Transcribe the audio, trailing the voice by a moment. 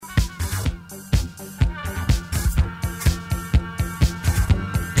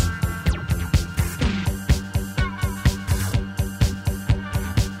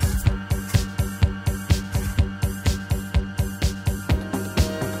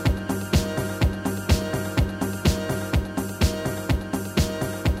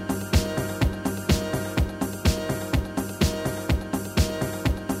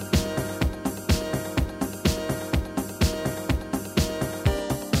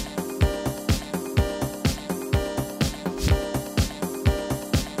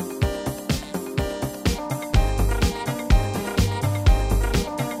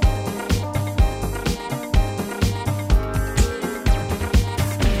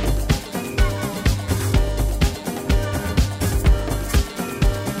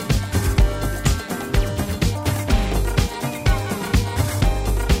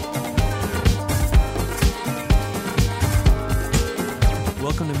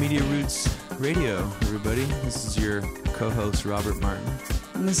Media Roots Radio, everybody. This is your co-host, Robert Martin.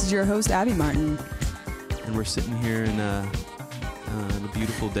 And this is your host, Abby Martin. And we're sitting here in a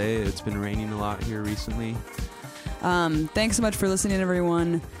beautiful day. It's been raining a lot here recently. Thanks so much for listening,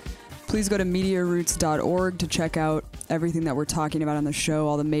 everyone. Please go to MediaRoots.org to check out everything that we're talking about on the show,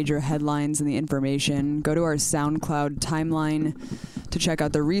 all the major headlines and the information. Go to our SoundCloud timeline to check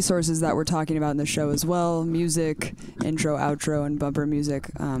out the resources that we're talking about in the show as well, music, intro, outro, and bumper music.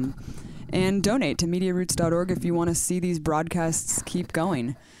 And donate to MediaRoots.org if you want to see these broadcasts keep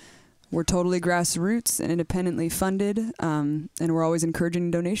going. We're totally grassroots and independently funded, and we're always encouraging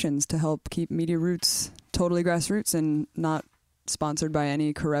donations to help keep Media Roots totally grassroots and not sponsored by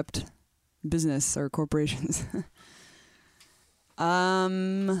any corrupt business or corporations.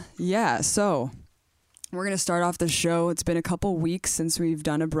 So we're going to start off the show. It's been a couple weeks since we've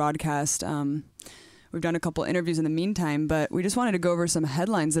done a broadcast. We've done a couple interviews in the meantime, but we just wanted to go over some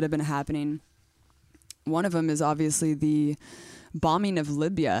headlines that have been happening. One of them is obviously the bombing of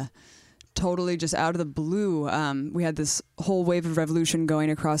Libya. Totally just out of the blue. We had this whole wave of revolution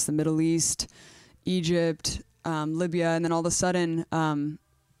going across the Middle East, Egypt, Libya, and then all of a sudden,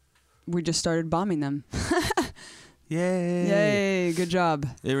 we just started bombing them. Yay! Yay! Good job.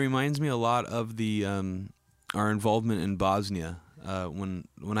 It reminds me a lot of the our involvement in Bosnia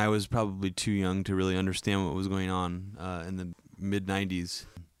when I was probably too young to really understand what was going on in the mid-'90s.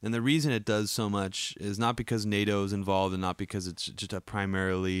 And the reason it does so much is not because NATO is involved and not because it's just a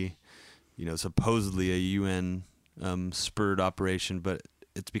primarily, supposedly a UN spurred operation, but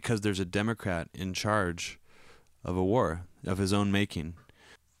it's because there's a Democrat in charge of a war of his own making.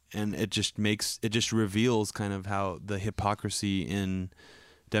 And it just reveals kind of how the hypocrisy in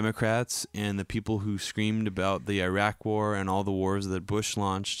Democrats and the people who screamed about the Iraq war and all the wars that Bush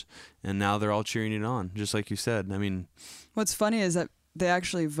launched, and now they're all cheering it on, just like you said. I mean, what's funny is that they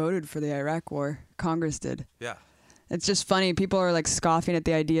actually voted for the Iraq war. Congress did. Yeah. It's just funny. People are like scoffing at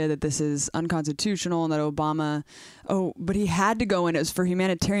the idea that this is unconstitutional and that Obama, but he had to go in. It was for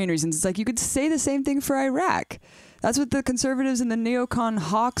humanitarian reasons. It's like you could say the same thing for Iraq. That's what the conservatives and the neocon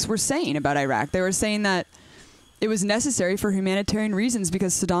hawks were saying about Iraq. They were saying that it was necessary for humanitarian reasons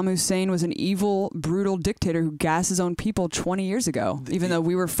because Saddam Hussein was an evil, brutal dictator who gassed his own people 20 years ago, even though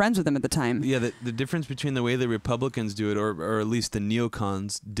we were friends with him at the time. Yeah, the difference between the way the Republicans do it, or at least the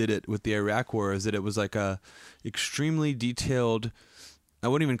neocons did it with the Iraq war, is that it was like a extremely detailed, I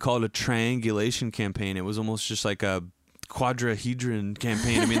wouldn't even call it a triangulation campaign. It was almost just like a quadrahedron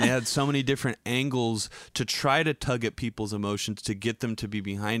campaign. I mean, they had so many different angles to try to tug at people's emotions to get them to be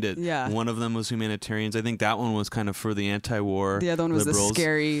behind it. Yeah. One of them was humanitarians. I think that one was kind of for the anti-war. The other one was liberals. The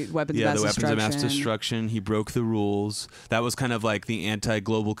scary weapons of mass destruction. Yeah, the weapons of mass destruction. He broke the rules. That was kind of like the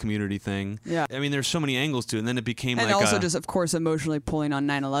anti-global community thing. Yeah. I mean, there's so many angles to it, and then it became and also just, of course, emotionally pulling on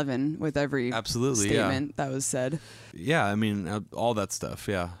 9/11 with every statement that was said. Yeah, I mean, all that stuff,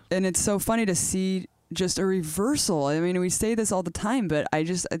 yeah. And it's so funny to see just a reversal. I mean, we say this all the time, but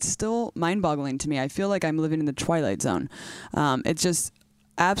it's still mind-boggling to me. I feel like I'm living in the Twilight Zone. It's just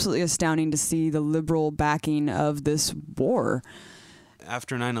absolutely astounding to see the liberal backing of this war.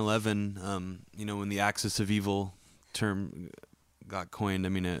 After 9/11, when the axis of evil term got coined, I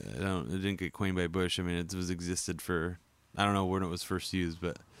mean, it didn't get coined by Bush. I mean, it was existed for, I don't know when it was first used,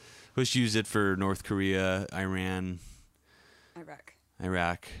 but Bush used it for North Korea, Iran,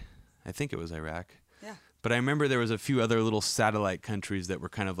 Iraq. I think it was Iraq. Yeah. But I remember there was a few other little satellite countries that were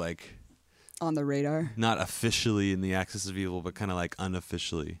kind of like on the radar. Not officially in the axis of evil, but kind of like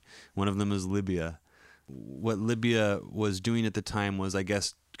unofficially. One of them was Libya. What Libya was doing at the time was, I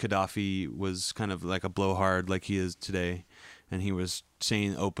guess, Gaddafi was kind of like a blowhard like he is today. And he was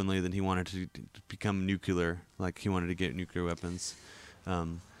saying openly that he wanted to become nuclear, like he wanted to get nuclear weapons.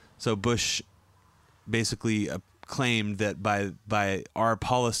 So Bush basically claimed that by our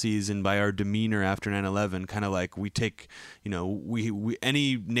policies and by our demeanor after 9/11, kind of like we take, we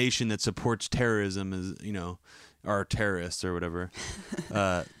any nation that supports terrorism is, are terrorists or whatever.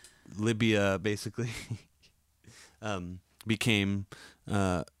 Libya basically became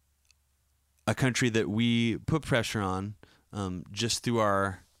a country that we put pressure on just through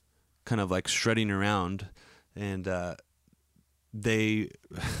our kind of like strutting around, and they.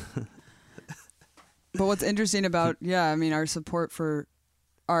 But what's interesting about, our support for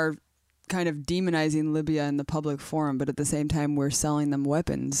our kind of demonizing Libya in the public forum, but at the same time, we're selling them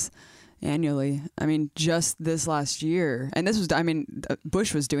weapons annually. I mean, just this last year, and this was,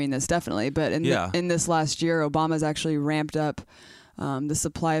 Bush was doing this definitely, but in this last year, Obama's actually ramped up the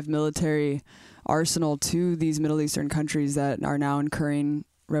supply of military arsenal to these Middle Eastern countries that are now incurring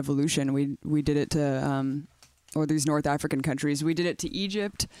revolution. We did it to or these North African countries. We did it to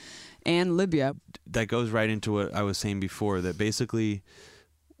Egypt and Libya. That goes right into what I was saying before, that basically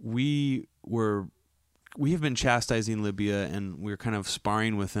we have been chastising Libya, and we're kind of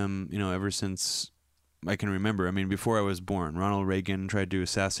sparring with them, ever since I can remember. I mean, before I was born. Ronald Reagan tried to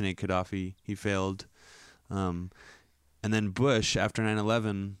assassinate Gaddafi. He failed. And then Bush, after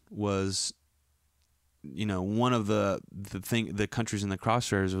 9/11, was, one of the countries in the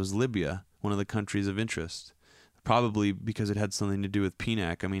crosshairs was Libya, one of the countries of interest, probably because it had something to do with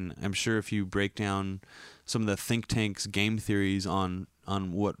PNAC. I mean, I'm sure if you break down some of the think tanks' game theories on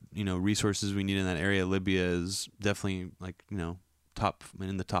what resources we need in that area, Libya is definitely top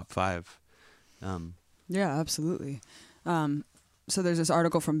in the top 5. Yeah, absolutely. So there's this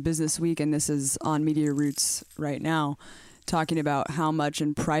article from Business Week, and this is on Media Roots right now, talking about how much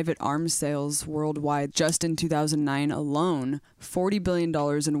in private arms sales worldwide, just in 2009 alone, $40 billion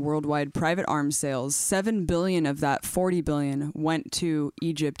in worldwide private arms sales. $7 billion of that $40 billion went to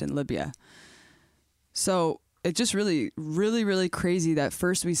Egypt and Libya. So it's just really, really, really crazy that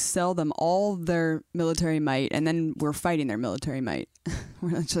first we sell them all their military might, and then we're fighting their military might.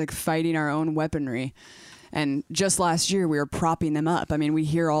 We're just like fighting our own weaponry. And just last year, we were propping them up. I mean, we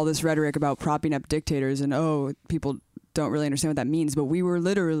hear all this rhetoric about propping up dictators, and people don't really understand what that means. But we were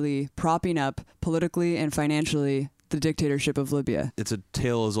literally propping up politically and financially the dictatorship of Libya. It's a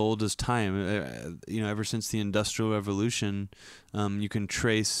tale as old as time. Ever since the Industrial Revolution, you can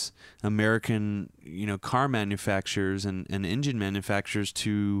trace American, car manufacturers and engine manufacturers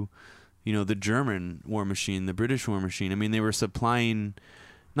to, the German war machine, the British war machine. I mean, they were supplying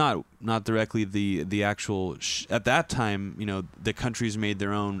not directly the actual at that time, the countries made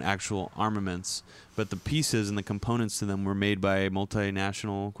their own actual armaments, but the pieces and the components to them were made by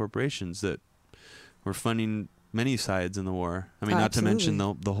multinational corporations that were funding many sides in the war. I mean, not to mention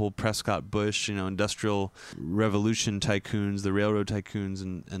the whole Prescott Bush, Industrial Revolution tycoons, the railroad tycoons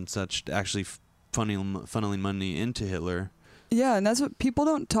and such, actually funneling money into Hitler. Yeah, and that's what people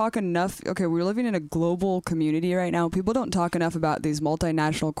don't talk enough. Okay, we're living in a global community right now. People don't talk enough about these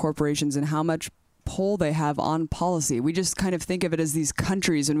multinational corporations and how much pull they have on policy. We just kind of think of it as these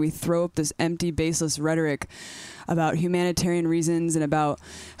countries, and we throw up this empty, baseless rhetoric about humanitarian reasons and about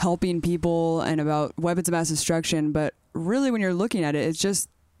helping people and about weapons of mass destruction. But really, when you're looking at it, it's just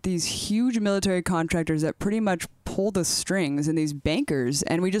these huge military contractors that pretty much pull the strings, and these bankers.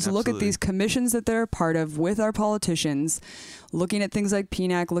 And we just look at these commissions that they're a part of with our politicians, looking at things like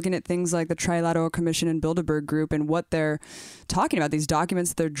PNAC, looking at things like the Trilateral Commission and Bilderberg Group, and what they're talking about, these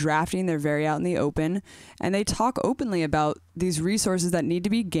documents that they're drafting. They're very out in the open, and they talk openly about these resources that need to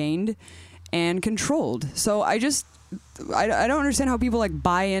be gained and controlled. So I don't understand how people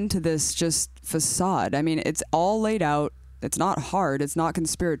buy into this just facade. I mean, it's all laid out. It's not hard. It's not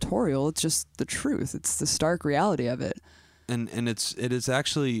conspiratorial. It's just the truth. It's the stark reality of it. And it is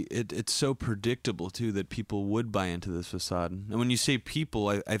actually so predictable too that people would buy into this facade. And when you say people,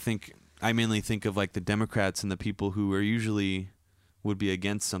 I think I mainly think of the Democrats and the people who are usually would be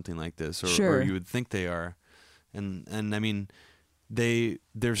against something like this, or you would think they are. And I mean,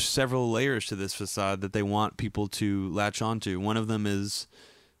 there's several layers to this facade that they want people to latch onto. One of them is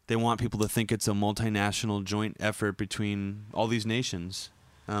they want people to think it's a multinational joint effort between all these nations.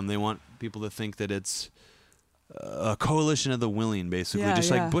 They want people to think that it's a coalition of the willing, basically,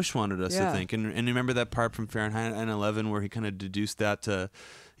 like Bush wanted us to think. And remember that part from Fahrenheit 9/11 where he kind of deduced that to,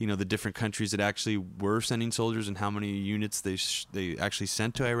 the different countries that actually were sending soldiers and how many units they actually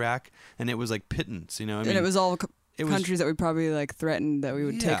sent to Iraq, and it was like pittance, And it was all countries that we probably threatened that we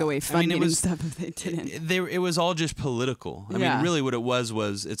would take away funding and stuff if they didn't. It was all just political. I mean, really what it was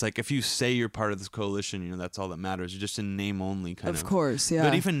it's like if you say you're part of this coalition, that's all that matters. You're just in name only kind of. Of course, yeah.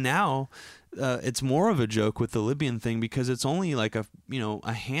 But even now, it's more of a joke with the Libyan thing because it's only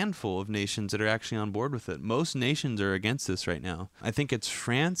a handful of nations that are actually on board with it. Most nations are against this right now. I think it's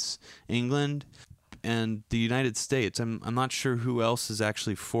France, England, and the United States. I'm not sure who else is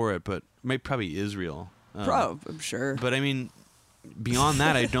actually for it, but probably Israel. I'm sure. But I mean, beyond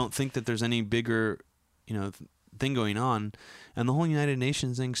that, I don't think that there's any bigger, thing going on. And the whole United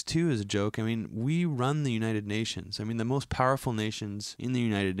Nations things too is a joke. I mean, we run the United Nations. I mean, the most powerful nations in the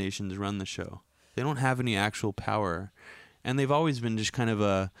United Nations run the show. They don't have any actual power, and they've always been just kind of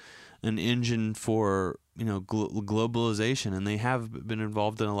an engine for globalization, and they have been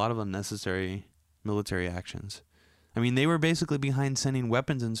involved in a lot of unnecessary military actions. I mean, they were basically behind sending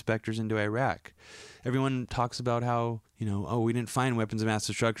weapons inspectors into Iraq. Everyone talks about how, we didn't find weapons of mass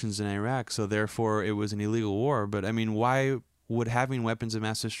destruction in Iraq, so therefore it was an illegal war. But I mean, why would having weapons of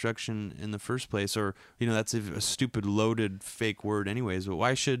mass destruction in the first place, or that's a stupid loaded fake word anyways, but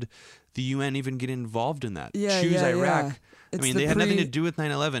why should the UN even get involved in that? Choose Iraq. It's they had nothing to do with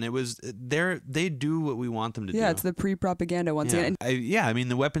 9/11. It was they do what we want them to do. Yeah, it's the pre-propaganda once again.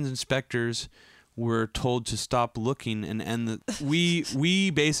 The weapons inspectors were told to stop looking and end the. We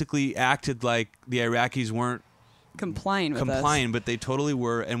basically acted like the Iraqis weren't complying with us. But they totally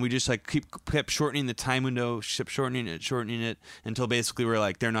were, and we just kept shortening the time window, shortening it until basically we're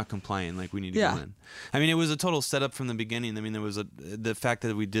like, they're not complying, like we need to go in. It was a total setup from the beginning. There was the fact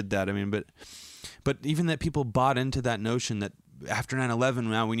that we did that. But even that people bought into that notion that after 9/11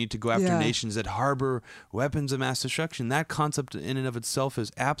 now we need to go after nations that harbor weapons of mass destruction. That concept in and of itself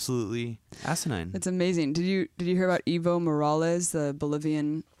is absolutely asinine. It's amazing. Did you hear about Evo Morales, the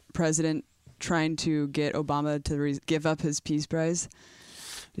Bolivian president, trying to get Obama to give up his peace prize?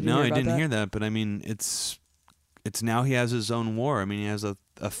 No, I didn't hear that. But it's now he has his own war. He has a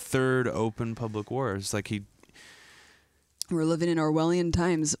third open public war. It's like we're living in Orwellian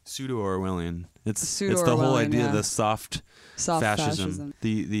times. Pseudo-Orwellian. It's the whole idea of the soft fascism.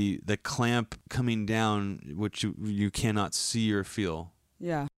 The clamp coming down, which you cannot see or feel.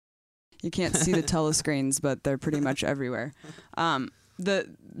 Yeah. You can't see the telescreens, but they're pretty much everywhere.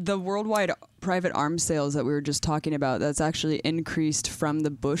 The worldwide private arms sales that we were just talking about, that's actually increased from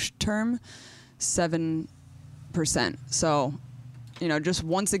the Bush term 7%. So, just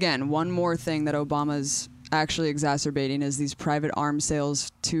once again, one more thing that Obama's actually exacerbating is these private arms sales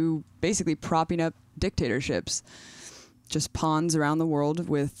to basically propping up dictatorships. Just pawns around the world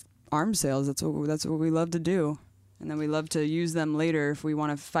with arms sales. That's what we love to do. And then we love to use them later if we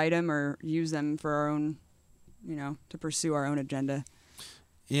want to fight them or use them for our own, to pursue our own agenda.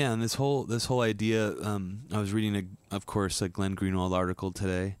 Yeah, and this whole idea, I was reading, of course, a Glenn Greenwald article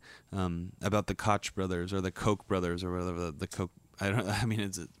today about the Koch brothers or the Koch brothers or whatever the Koch.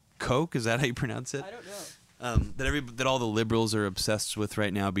 Is it Koch? Is that how you pronounce it? I don't know. That all the liberals are obsessed with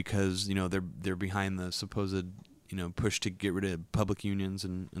right now because they're behind the supposed push to get rid of public unions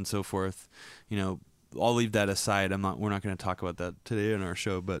and so forth. I'll leave that aside. We're not going to talk about that today on our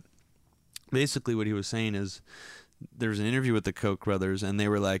show. But basically, what he was saying is there's an interview with the Koch brothers, and they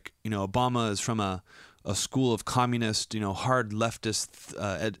were like, Obama is from a school of communist, hard leftist,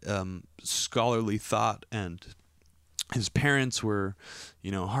 scholarly thought, and his parents were,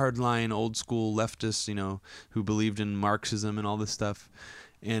 hardline, old school leftists, who believed in Marxism and all this stuff,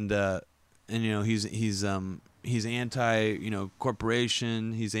 and he's anti,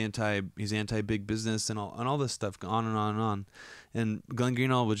 corporation, he's anti big business and all this stuff, on and on and on, and Glenn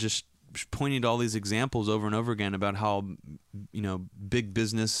Greenwald was just pointing to all these examples over and over again about how, big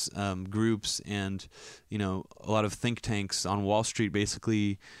business groups and, a lot of think tanks on Wall Street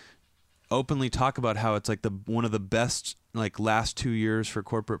basically openly talk about how it's like one of the best last 2 years for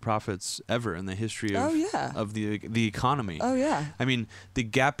corporate profits ever in the history of the economy. Oh yeah. The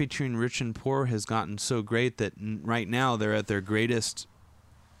gap between rich and poor has gotten so great that right now they're at their greatest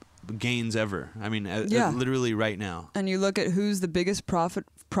gains ever. Literally right now. And you look at who's the biggest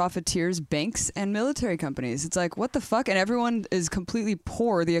profiteers, banks and military companies. It's like, what the fuck? And everyone is completely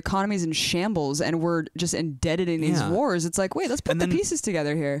poor. The economy's in shambles, and we're just indebted in these wars. It's like, wait, let's put the pieces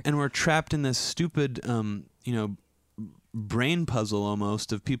together here. And we're trapped in this stupid, brain puzzle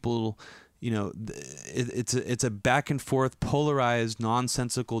almost of people. It's a back and forth, polarized,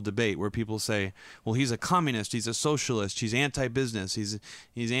 nonsensical debate where people say, well, he's a communist, he's a socialist, he's anti-business, he's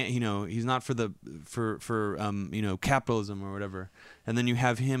not for capitalism or whatever. And then you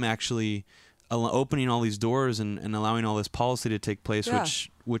have him actually opening all these doors and allowing all this policy to take place,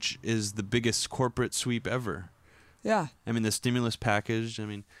 which is the biggest corporate sweep ever. Yeah. The stimulus package.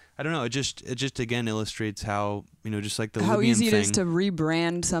 I don't know. It just again illustrates how, just like the how Libyan easy thing, it is to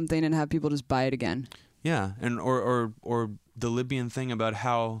rebrand something and have people just buy it again. Yeah, and or the Libyan thing about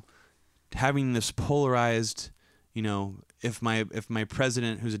how having this polarized, if my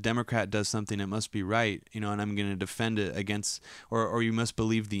president who's a Democrat does something, it must be right, and I'm going to defend it against, or you must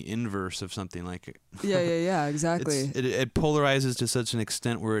believe the inverse of something like it. Yeah, exactly. It polarizes to such an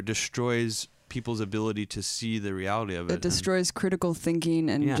extent where it destroys people's ability to see the reality of it. It destroys critical thinking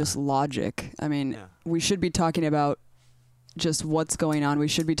and just logic. We should be talking about just what's going on. We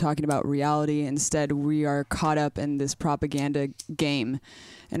should be talking about reality. Instead, we are caught up in this propaganda game,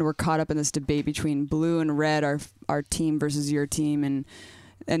 and we're caught up in this debate between blue and red, our team versus your team,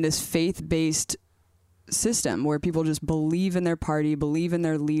 and this faith-based system where people just believe in their party, believe in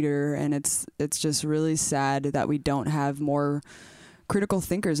their leader, and it's just really sad that we don't have more critical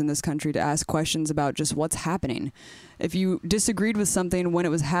thinkers in this country to ask questions about just what's happening. If you disagreed with something when it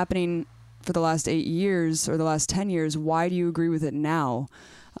was happening for the last 8 years or the last 10 years, why do you agree with it now?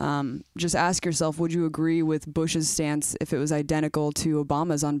 Just ask yourself, would you agree with Bush's stance if it was identical to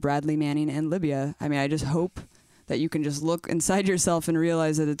Obama's on Bradley Manning and Libya? I mean, I just hope that you can just look inside yourself and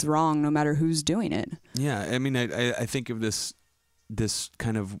realize that it's wrong no matter who's doing it. Yeah, I mean, I think of this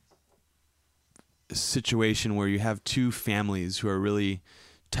kind of situation where you have two families who are really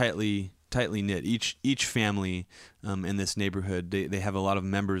tightly knit. Each family in this neighborhood, they have a lot of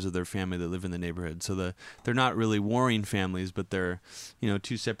members of their family that live in the neighborhood. So they're not really warring families, but they're,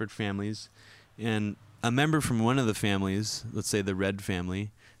 two separate families. And a member from one of the families, let's say the Red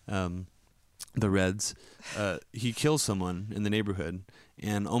family, the Reds, he kills someone in the neighborhood,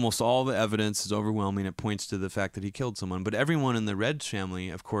 and almost all the evidence is overwhelming. It points to the fact that he killed someone. But everyone in the Reds family,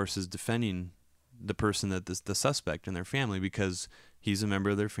 of course, is defending the person that the suspect in their family, because he's a member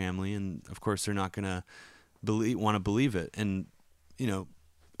of their family, and of course they're not going to want to believe it. And and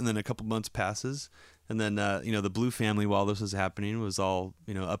then a couple months passes, and then the Blue family, while this was happening, was all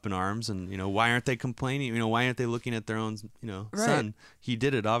up in arms, and why aren't they complaining? Why aren't they looking at their own Right. son? He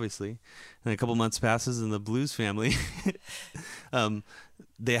did it, obviously. And a couple months passes, and the Blues family,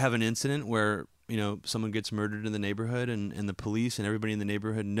 they have an incident where someone gets murdered in the neighborhood, and the police and everybody in the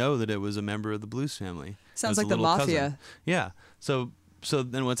neighborhood know that it was a member of the Blues family. Sounds like the mafia. Cousin. Yeah. So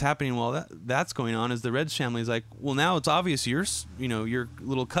then what's happening while that's going on is the Reds family is like, well, now it's obvious your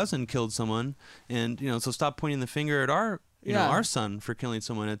little cousin killed someone, and so stop pointing the finger at our our son for killing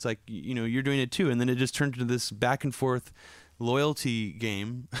someone. It's like you're doing it too, and then it just turned into this back and forth loyalty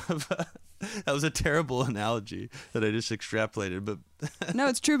game. That was a terrible analogy that I just extrapolated, but No,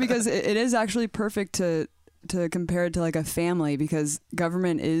 it's true, because it is actually perfect to compare it to like a family, because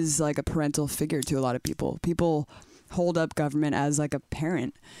government is like a parental figure to a lot of people. People hold up government as like a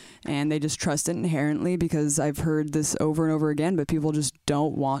parent, and they just trust it inherently, because I've heard this over and over again, but people just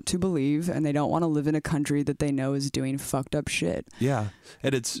don't want to believe, and they don't want to live in a country that they know is doing fucked up shit. Yeah,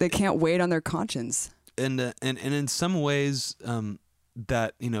 and they can't wait on their conscience. And in some ways,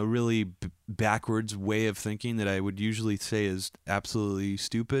 that really backwards way of thinking that I would usually say is absolutely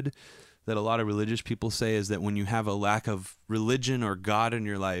stupid, that a lot of religious people say, is that when you have a lack of religion or God in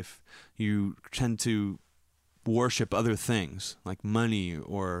your life, you tend to worship other things like money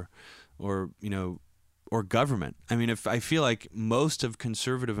or government. I mean, if I feel like most of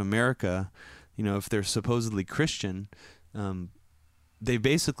conservative America, if they're supposedly Christian, they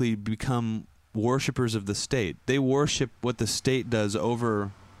basically become worshipers of the state. They worship what the state does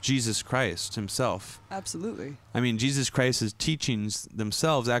over Jesus Christ himself. Absolutely. I mean, Jesus Christ's teachings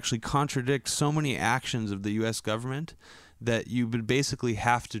themselves actually contradict so many actions of the U.S. government that you would basically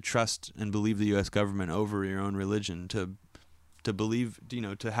have to trust and believe the U.S. government over your own religion to believe,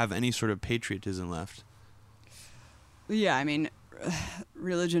 to have any sort of patriotism left. Yeah, I mean,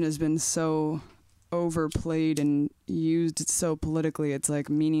 religion has been so overplayed and used so politically, it's like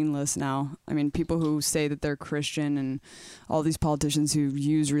meaningless now. I mean, people who say that they're Christian, and all these politicians who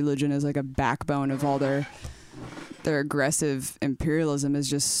use religion as like a backbone of all their aggressive imperialism is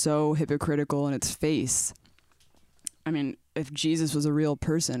just so hypocritical in its face. I mean, if Jesus was a real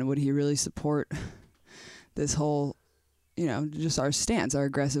person, would he really support this whole, just our stance, our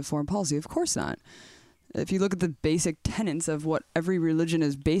aggressive foreign policy? Of course not. If you look at the basic tenets of what every religion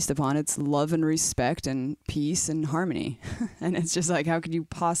is based upon, it's love and respect and peace and harmony. And it's just like, how could you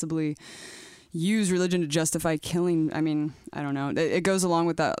possibly use religion to justify killing? I mean, I don't know. It goes along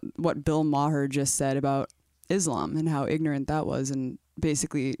with that, what Bill Maher just said about Islam and how ignorant that was, and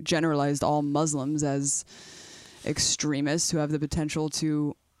basically generalized all Muslims as extremists who have the potential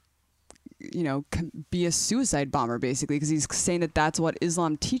to be a suicide bomber, basically, because he's saying that that's what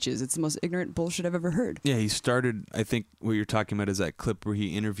Islam teaches. It's the most ignorant bullshit I've ever heard. Yeah, he started, I think what you're talking about is that clip where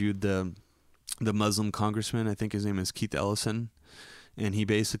he interviewed the Muslim congressman. I think his name is Keith Ellison. And he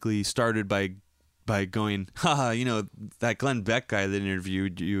basically started by going, that Glenn Beck guy that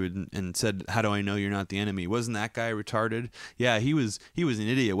interviewed you and said, how do I know you're not the enemy? Wasn't that guy retarded? Yeah, he was an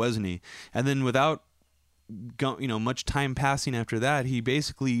idiot, wasn't he? And then without much time passing after that, he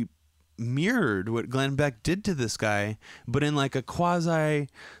basically mirrored what Glenn Beck did to this guy, but in like a quasi,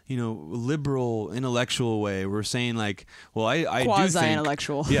 liberal intellectual way. We're saying like, well, I quasi do think,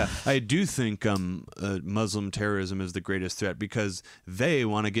 intellectual. Yeah, I do think Muslim terrorism is the greatest threat because they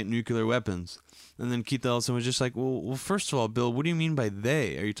want to get nuclear weapons. And then Keith Ellison was just like, well, first of all, Bill, what do you mean by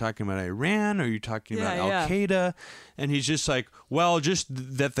they? Are you talking about Iran? Are you talking about Al-Qaeda? And he's just like, well, just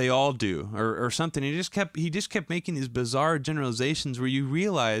that they all do, or something. He just kept making these bizarre generalizations where you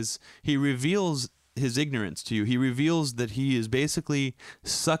realize he reveals his ignorance to you. He reveals that he is basically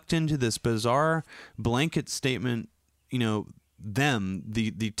sucked into this bizarre blanket statement, them,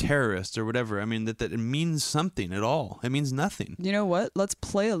 the terrorists or whatever. I mean, that it means something at all. It means nothing. You know what? Let's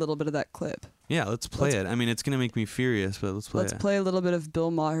play a little bit of that clip. Yeah, let's play it. I mean, it's going to make me furious, but let's play it. Let's play a little bit of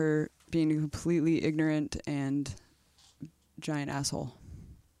Bill Maher being completely ignorant and giant asshole.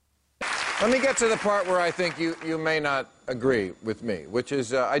 Let me get to the part where I think you may not agree with me, which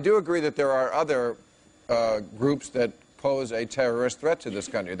is I do agree that there are other groups that pose a terrorist threat to this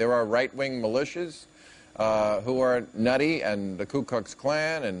country. There are right-wing militias who are nutty, and the Ku Klux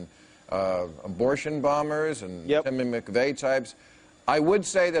Klan, and abortion bombers, and Timmy McVeigh types. I would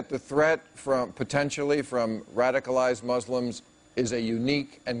say that the threat potentially from radicalized Muslims is a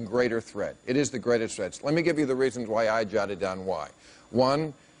unique and greater threat. It is the greatest threat. Let me give you the reasons why I jotted down why.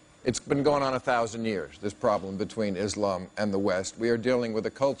 One, it's been going on 1,000 years, this problem between Islam and the West. We are dealing with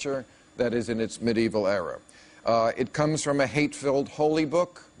a culture that is in its medieval era. It comes from a hate-filled holy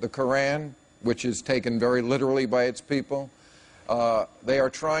book, the Quran, which is taken very literally by its people. They are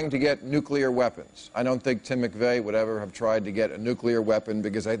trying to get nuclear weapons. I don't think Tim McVeigh would ever have tried to get a nuclear weapon,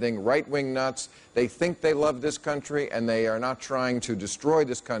 because I think right-wing nuts, they think they love this country, and they are not trying to destroy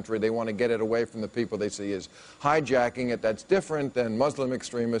this country. They want to get it away from the people they see as hijacking it. That's different than Muslim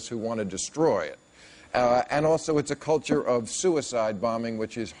extremists who want to destroy it. And also, it's a culture of suicide bombing,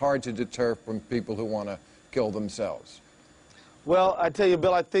 which is hard to deter from people who want to kill themselves. Well, I tell you,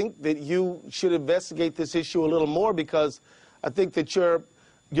 Bill, I think that you should investigate this issue a little more, because I think that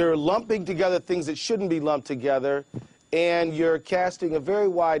you're lumping together things that shouldn't be lumped together, and you're casting a very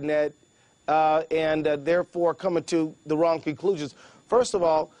wide net, and therefore coming to the wrong conclusions. First of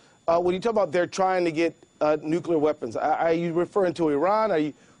all, when you talk about they're trying to get nuclear weapons, are you referring to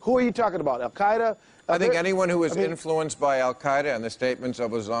Iran? Who are you talking about? Al-Qaeda? I think anyone who is influenced by Al-Qaeda and the statements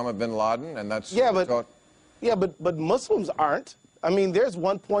of Osama bin Laden, and that's... Yeah, but Muslims aren't. I mean, there's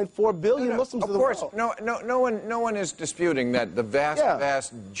 1.4 billion Muslims in the world. Of course, no one is disputing that the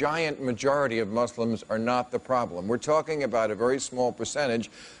vast, giant majority of Muslims are not the problem. We're talking about a very small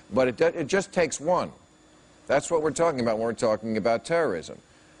percentage, but it just takes one. That's what we're talking about when we're talking about terrorism.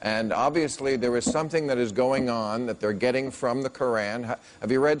 And obviously, there is something that is going on that they're getting from the Quran.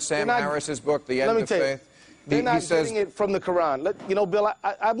 Have you read Sam Harris's book, The End of Faith? They're not getting it from the Quran. You know, Bill,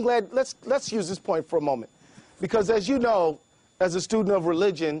 I'm glad. Let's use this point for a moment, because as you know, as a student of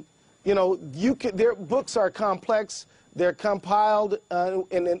religion, you know, their books are complex. They're compiled,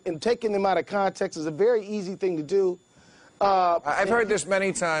 and taking them out of context is a very easy thing to do. I've heard this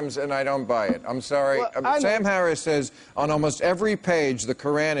many times, and I don't buy it. I'm sorry. Well, Sam Harris says on almost every page, the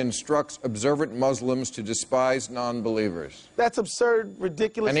Quran instructs observant Muslims to despise non-believers. That's absurd,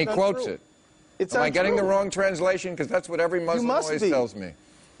 ridiculous, and he quotes it. Am I getting the wrong translation? Because that's what every Muslim always tells me.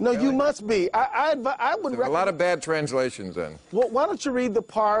 No, really? You must be. I would recommend... A lot of bad translations, then. Well, why don't you read the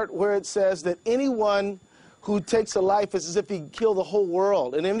part where it says that anyone who takes a life is as if he killed the whole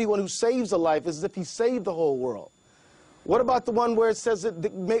world, and anyone who saves a life is as if he saved the whole world? What about the one where it says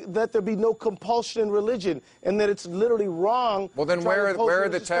that there be no compulsion in religion, and that it's literally wrong? Well, then where are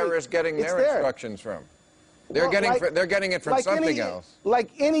the terrorists getting their instructions from? They're getting it from something else.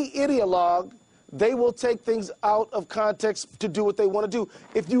 Like any ideologue, they will take things out of context to do what they want to do.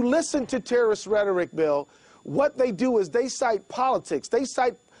 If you listen to terrorist rhetoric, Bill, what they do is they cite politics. They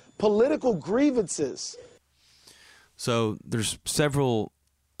cite political grievances. So there's several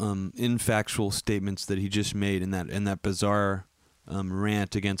infactual statements that he just made in that bizarre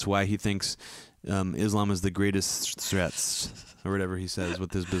rant against why he thinks Islam is the greatest threat, or whatever he says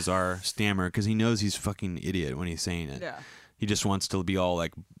with his bizarre stammer, because he knows he's a fucking idiot when he's saying it. Yeah. He just wants to be all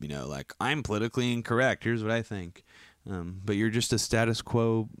like, you know, like, I'm politically incorrect. Here's what I think. But you're just a status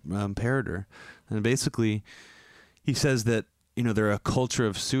quo parroter. And basically, he says that, you know, they're a culture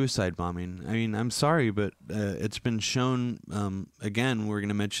of suicide bombing. I mean, I'm sorry, but it's been shown, again, we're going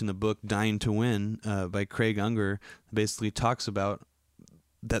to mention the book Dying to Win by Craig Unger, basically talks about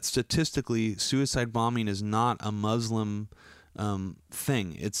that statistically suicide bombing is not a Muslim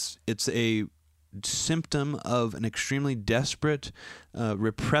thing. It's a symptom of an extremely desperate,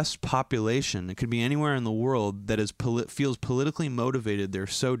 repressed population. It could be anywhere in the world that feels politically motivated. They're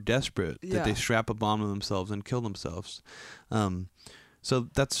so desperate that they strap a bomb to themselves and kill themselves. So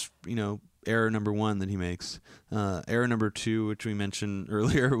that's, you know, error number one that he makes. Error number two, which we mentioned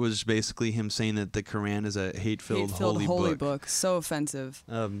earlier, was basically him saying that the Quran is a hate-filled holy book. So offensive.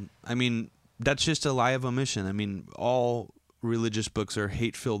 I mean, that's just a lie of omission. I mean, all religious books are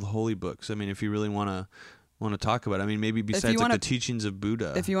hate-filled holy books. I mean, if you really want to want to talk about. I mean, maybe besides like the teachings of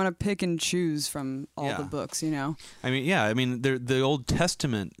Buddha. If you want to pick and choose from all Yeah. the books, you know. I mean, yeah. I mean, the Old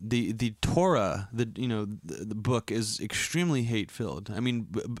Testament, the Torah, the book is extremely hate filled. I mean,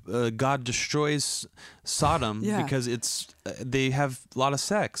 God destroys Sodom Yeah. because they have a lot of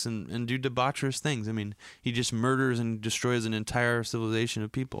sex and do debaucherous things. I mean, he just murders and destroys an entire civilization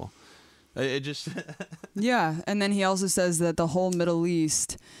of people. It just Yeah, and then he also says that the whole Middle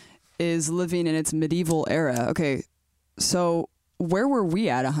East is living in its medieval era. Okay, so where were we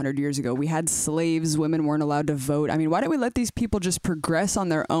at 100 years ago? We had slaves, women weren't allowed to vote. I mean, why don't we let these people just progress on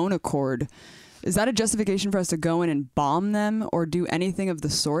their own accord? Is that a justification for us to go in and bomb them or do anything of the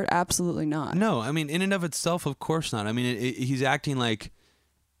sort? Absolutely not. No, I mean, in and of itself, of course not. I mean, he's acting like,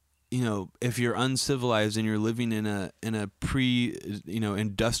 you know, if you're uncivilized and you're living in a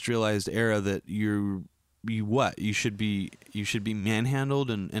industrialized era, that you should be manhandled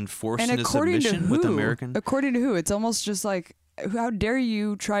and forced into submission with American. According to who? It's almost just like, how dare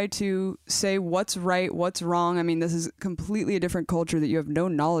you try to say what's right, what's wrong? I mean, this is completely a different culture that you have no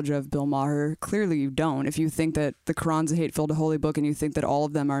knowledge of, Bill Maher. Clearly you don't. If you think that the Quran's a hate-filled holy book and you think that all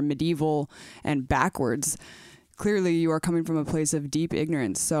of them are medieval and backwards, clearly you are coming from a place of deep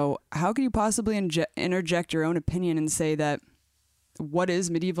ignorance. So how could you possibly interject your own opinion and say that what is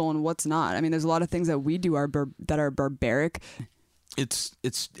medieval and what's not? I mean, there's a lot of things that we do that are barbaric. It's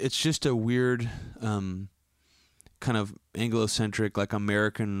just a weird kind of Anglo-centric, like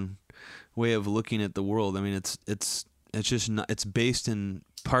American way of looking at the world. I mean, it's just not. It's based in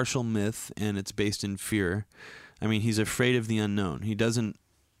partial myth and it's based in fear. I mean, he's afraid of the unknown. He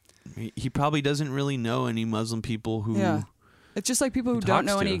probably doesn't really know any Muslim people who. Yeah. It's just like people who don't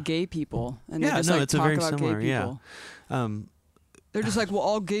know any gay people, and they just it's talk very about similar. gay people. Yeah. They're just like, well,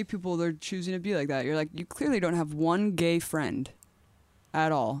 all gay people, they're choosing to be like that. You're like, you clearly don't have one gay friend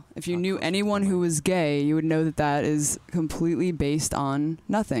at all. If you knew anyone who was gay, you would know that that is completely based on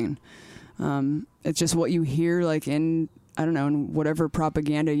nothing. It's just what you hear, like in, I don't know, in whatever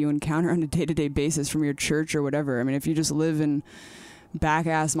propaganda you encounter on a day-to-day basis from your church or whatever. I mean, if you just live in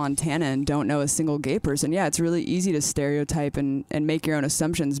back-ass Montana and don't know a single gay person, yeah, it's really easy to stereotype and make your own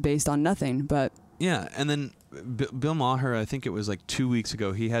assumptions based on nothing. But yeah, and then Bill Maher, I think it was like 2 weeks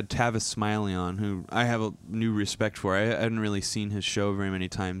ago, he had Tavis Smiley on, who I have a new respect for. I hadn't really seen his show very many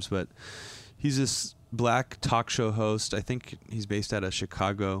times, but he's this black talk show host. I think he's based out of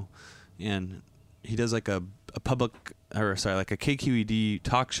Chicago, and he does like a KQED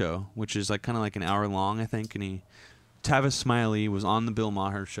talk show, which is like kind of like an hour long, I think. And Tavis Smiley was on the Bill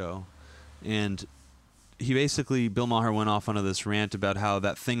Maher show, and Bill Maher went off onto this rant about how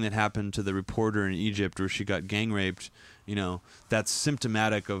that thing that happened to the reporter in Egypt where she got gang raped, you know, that's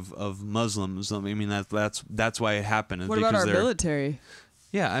symptomatic of Muslims. I mean, that's why it happened. What about our military?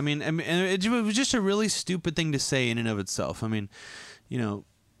 Yeah, I mean, it was just a really stupid thing to say in and of itself. I mean, you know,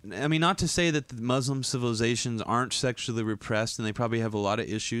 not to say that the Muslim civilizations aren't sexually repressed, and they probably have a lot of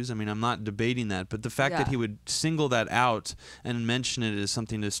issues. I mean, I'm not debating that, but the fact that he would single that out and mention it as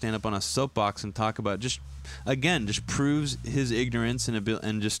something to stand up on a soapbox and talk about just proves his ignorance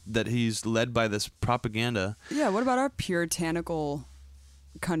and just that he's led by this propaganda. Yeah, what about our puritanical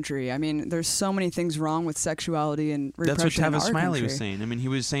country? I mean, there's so many things wrong with sexuality and repression. That's what Tavis Smiley was saying. I mean, he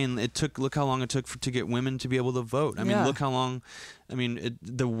was saying look how long it took to get women to be able to vote. I mean, look how long. I mean,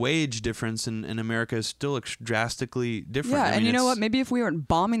 the wage difference in America is still drastically different. Yeah, I mean, and you know what? Maybe if we weren't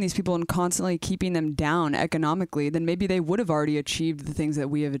bombing these people and constantly keeping them down economically, then maybe they would have already achieved the things that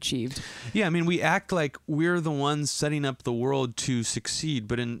we have achieved. Yeah, I mean, we act like we're the ones setting up the world to succeed,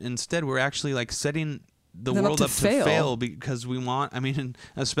 but instead we're actually like setting the world up to fail because we want. I mean,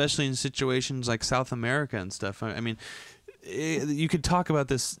 especially in situations like South America and stuff. I mean, you could talk about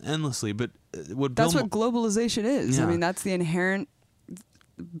this endlessly, but that's what globalization is. Yeah. I mean, that's the inherent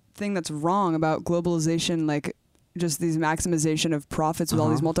thing that's wrong about globalization, like just these maximization of profits with all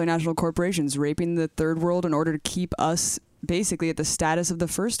these multinational corporations raping the third world in order to keep us basically at the status of the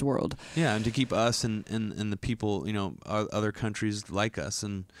first world. Yeah, and to keep us and the people, you know, other countries like us.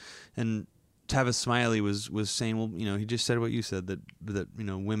 And Tavis Smiley was saying, well, you know, he just said what you said, that you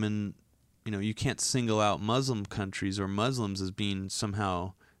know, women, you know, you can't single out Muslim countries or Muslims as being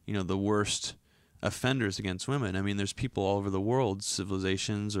somehow, you know, the worst offenders against women. I mean, there's people all over the world,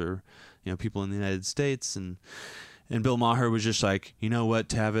 civilizations, or, you know, people in the United States, and Bill Maher was just like, you know what,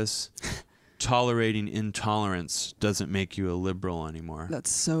 Tavis, tolerating intolerance doesn't make you a liberal anymore. That's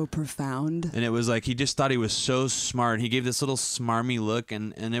so profound. And it was like he just thought he was so smart. He gave this little smarmy look,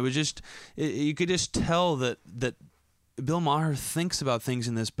 and it was just you could just tell that Bill Maher thinks about things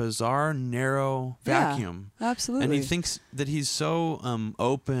in this bizarre, narrow vacuum. Yeah, absolutely. And he thinks that he's so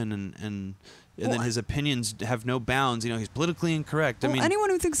open and then his opinions have no bounds. You know, he's politically incorrect. Well, anyone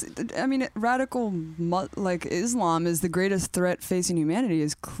who thinks, radical like Islam is the greatest threat facing humanity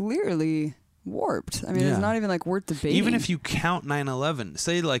is clearly warped. I mean, it's not even like worth debating. Even if you count 9/11,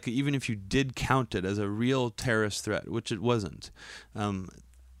 say like even if you did count it as a real terrorist threat, which it wasn't,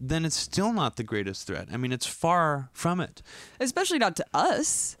 then it's still not the greatest threat. I mean, it's far from it. Especially not to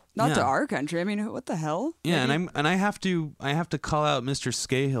us, not to our country. I mean, what the hell? Yeah, and I have to call out Mr.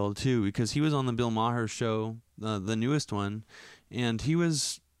 Scahill too, because he was on the Bill Maher show, the newest one, and he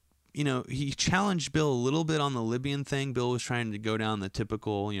was. You know, he challenged Bill a little bit on the Libyan thing. Bill was trying to go down the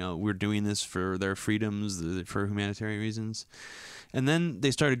typical, you know, we're doing this for their freedoms, for humanitarian reasons. And then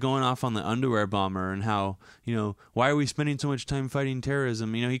they started going off on the underwear bomber and how, you know, why are we spending so much time fighting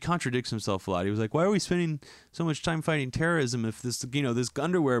terrorism? You know, he contradicts himself a lot. He was like, why are we spending so much time fighting terrorism if this, you know, this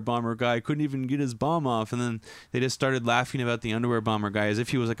underwear bomber guy couldn't even get his bomb off? And then they just started laughing about the underwear bomber guy as if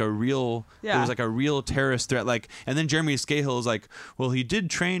he was like a real, it was like a real terrorist threat. Like, and then Jeremy Scahill is like, well, he did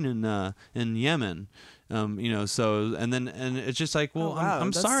train in Yemen, you know, so, and it's just like, well,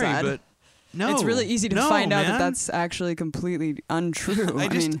 I'm sorry, sad. But no, it's really easy to find out man. that that's actually completely untrue.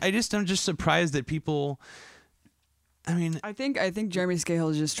 I'm just surprised that people. I mean, I think Jeremy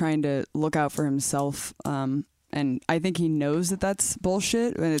Scahill is just trying to look out for himself, and I think he knows that that's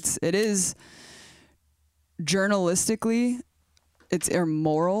bullshit. And it is journalistically, it's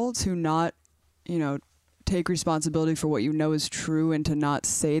immoral to not, you know, take responsibility for what you know is true and to not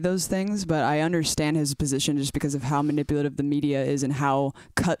say those things. But I understand his position just because of how manipulative the media is and how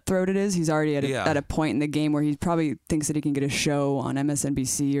cutthroat it is. He's already at a point in the game where he probably thinks that he can get a show on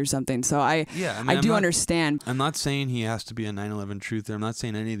MSNBC or something. So I do understand. I'm not saying he has to be a 9/11 truther. I'm not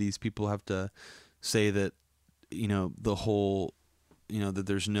saying any of these people have to say that, you know, the whole, you know, that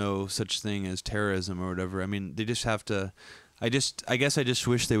there's no such thing as terrorism or whatever. I mean, they just have to. I guess I just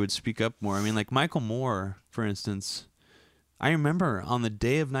wish they would speak up more. I mean, like Michael Moore, for instance, I remember on the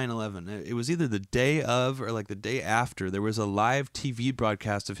day of 9/11, it was either the day of or like the day after, there was a live TV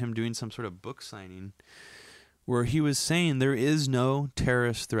broadcast of him doing some sort of book signing where he was saying there is no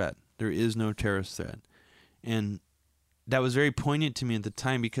terrorist threat. There is no terrorist threat. And that was very poignant to me at the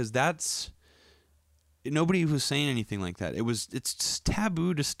time because nobody was saying anything like that. It's just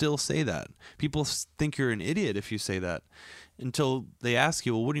taboo to still say that. People think you're an idiot if you say that. Until they ask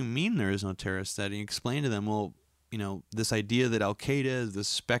you, well, what do you mean there is no terrorist threat? And you explain to them, well, you know, this idea that Al-Qaeda is this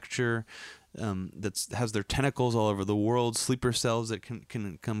specter that has their tentacles all over the world, sleeper cells that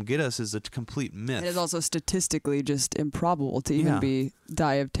can come get us is a complete myth. It is also statistically just improbable to even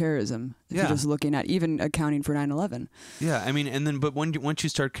die of terrorism if you're just looking at even accounting for 9/11. Yeah, I mean, but once you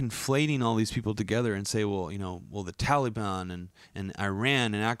start conflating all these people together and say, well, you know, the Taliban and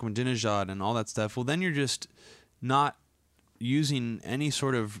Iran and Ahmadinejad and all that stuff, well, then you're just not using any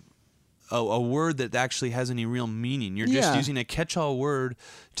sort of a word that actually has any real meaning. You're just using a catch-all word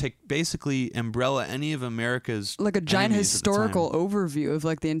to basically umbrella any of America's like a giant historical overview of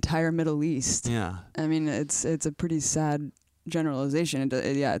like the entire Middle East. Yeah, I mean it's a pretty sad generalization.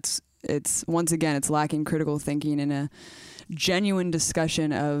 It's once again it's lacking critical thinking and a genuine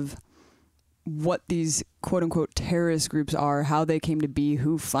discussion of what these quote-unquote terrorist groups are, how they came to be,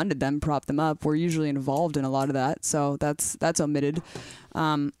 who funded them, propped them up. We're usually involved in a lot of that, so that's omitted.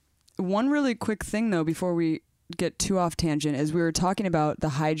 One really quick thing, though, before we get too off tangent, is we were talking about the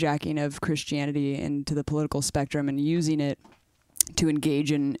hijacking of Christianity into the political spectrum and using it to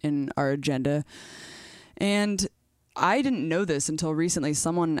engage in our agenda. And I didn't know this until recently.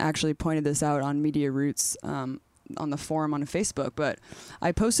 Someone actually pointed this out on Media Roots, on the forum on Facebook, but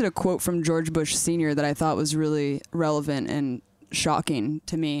I posted a quote from George Bush Sr. that I thought was really relevant and shocking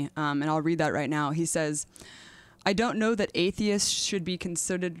to me, and I'll read that right now. He says, I don't know that atheists should be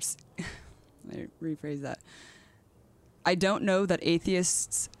considered... Let me rephrase that. I don't know that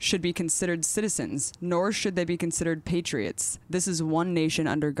atheists should be considered citizens, nor should they be considered patriots. This is one nation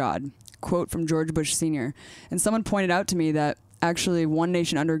under God. Quote from George Bush Sr. And someone pointed out to me that actually one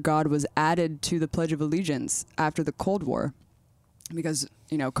nation under God was added to the Pledge of Allegiance after the Cold War because,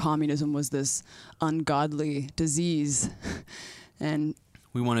 you know, communism was this ungodly disease. And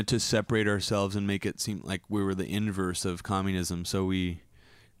we wanted to separate ourselves and make it seem like we were the inverse of communism. So we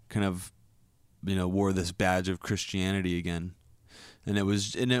kind of, you know, wore this badge of Christianity again. And it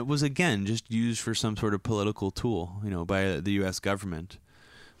was again, just used for some sort of political tool, you know, by the U.S. government.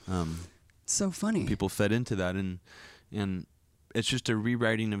 So funny. People fed into that, and it's just a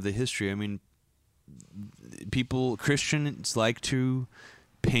rewriting of the history. I mean, Christians like to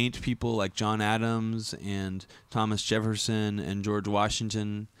paint people like John Adams and Thomas Jefferson and George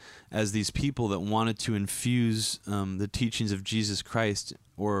Washington as these people that wanted to infuse the teachings of Jesus Christ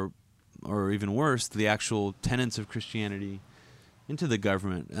or or even worse, the actual tenets of Christianity into the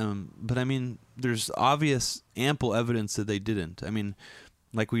government. But I mean, there's obvious, ample evidence that they didn't. I mean,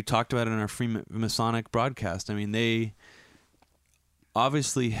 like we talked about in our Freemasonic broadcast, I mean, they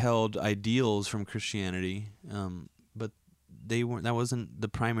obviously held ideals from Christianity, but that wasn't the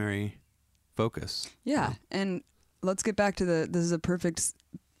primary focus. Yeah, and let's get back to this is a perfect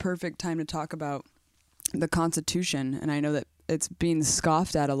time to talk about the Constitution. And I know that it's being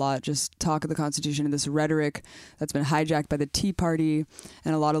scoffed at a lot, just talk of the Constitution and this rhetoric that's been hijacked by the Tea Party,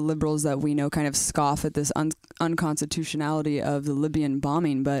 and a lot of liberals that we know kind of scoff at this unconstitutionality of the Libyan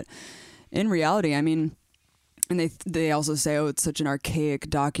bombing. But in reality, I mean, and they also say, oh, it's such an archaic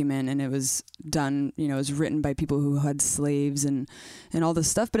document, and it was done, it was written by people who had slaves and all this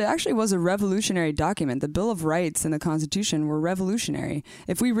stuff. But it actually was a revolutionary document. The Bill of Rights and the Constitution were revolutionary.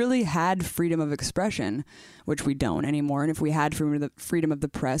 If we really had freedom of expression, which we don't anymore, and if we had freedom of the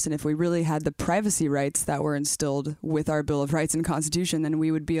press, and if we really had the privacy rights that were instilled with our Bill of Rights and Constitution, then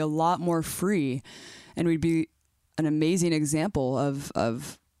we would be a lot more free, and we'd be an amazing example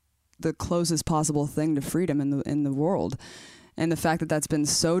of the closest possible thing to freedom in the world. And the fact that that's been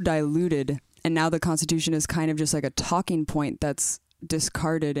so diluted, and now the Constitution is kind of just like a talking point that's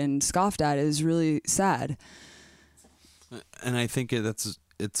discarded and scoffed at, is really sad. And I think it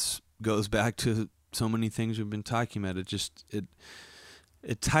goes back to so many things we've been talking about.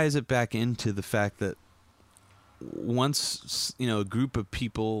 It ties it back into the fact that once a group of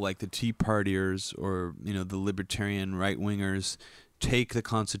people like the Tea Partiers or the libertarian right wingers take the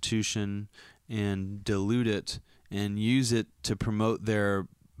Constitution and dilute it and use it to promote their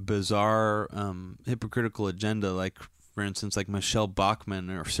bizarre, hypocritical agenda, like, for instance, like Michelle Bachmann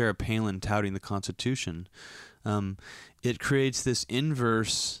or Sarah Palin touting the Constitution, it creates this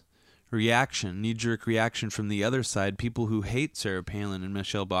inverse reaction, knee-jerk reaction from the other side, people who hate Sarah Palin and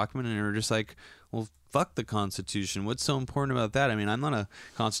Michelle Bachmann and are just like, well, fuck the Constitution. What's so important about that? I mean, I'm not a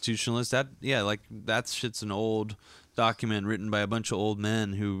constitutionalist. That shit's an old document written by a bunch of old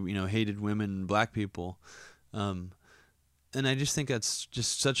men who hated women and black people, and I just think that's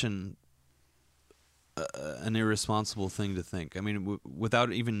just such an irresponsible thing to think. I mean,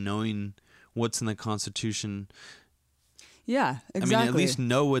 without even knowing what's in the Constitution. Yeah, exactly. I mean, at least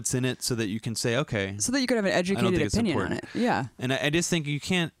know what's in it so that you can say, okay, so that you could have an educated opinion on it. Yeah, and I just think you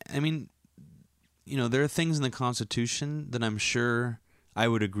can't. I mean, there are things in the Constitution that I'm sure I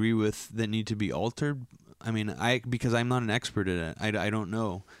would agree with that need to be altered. I mean, because I'm not an expert at it. I don't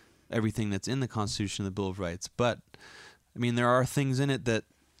know everything that's in the Constitution, the Bill of Rights. But, I mean, there are things in it that,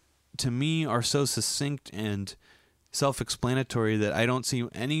 to me, are so succinct and self-explanatory that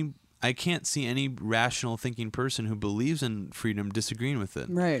I can't see any rational thinking person who believes in freedom disagreeing with it.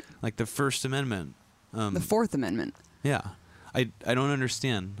 Right. Like the First Amendment. The Fourth Amendment. Yeah. I don't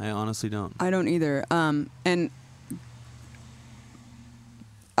understand. I honestly don't. I don't either. And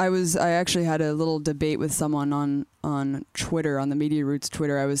I actually had a little debate with someone on Twitter, on the Media Roots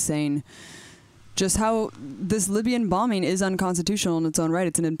Twitter. I was saying just how this Libyan bombing is unconstitutional in its own right.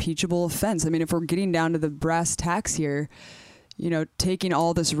 It's an impeachable offense. I mean, if we're getting down to the brass tacks here, taking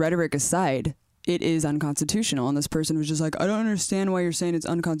all this rhetoric aside, it is unconstitutional. And this person was just like, I don't understand why you're saying it's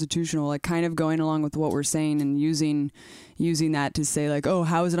unconstitutional, like kind of going along with what we're saying and using that to say like, oh,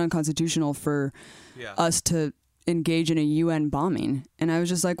 how is it unconstitutional for us to engage in a UN bombing? And I was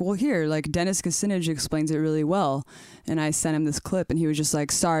just like, well, here, like Dennis Kucinich explains it really well. And I sent him this clip and he was just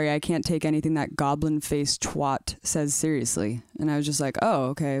like, sorry, I can't take anything that goblin-faced twat says seriously. And I was just like, oh,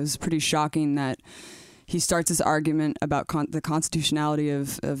 okay. It was pretty shocking that he starts this argument about the constitutionality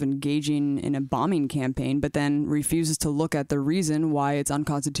of engaging in a bombing campaign, but then refuses to look at the reason why it's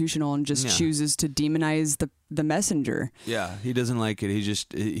unconstitutional and just chooses to demonize the messenger. Yeah, he doesn't like it.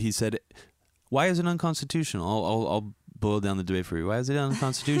 He said, why is it unconstitutional? I'll boil down the debate for you. Why is it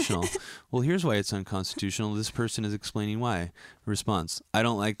unconstitutional? Well, here's why it's unconstitutional. This person is explaining why. Response: I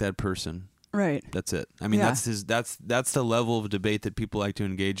don't like that person. Right. That's it. I mean, that's the level of debate that people like to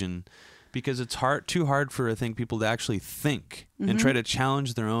engage in, because it's too hard for, I think, people to actually think and try to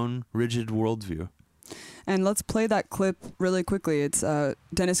challenge their own rigid worldview. And let's play that clip really quickly. It's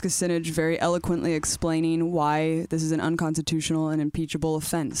Dennis Kucinich very eloquently explaining why this is an unconstitutional and impeachable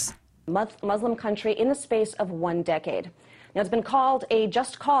offense. Muslim country in the space of 1 decade. Now, it's been called a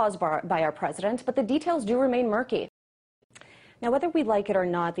just cause by our president, but the details do remain murky. Now, whether we like it or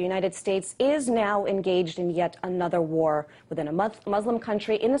not, the United States is now engaged in yet another war within a Muslim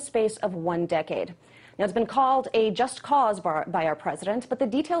country in the space of 1 decade. Now, it's been called a just cause by our president, but the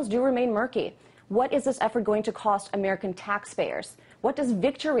details do remain murky. What is this effort going to cost American taxpayers? What does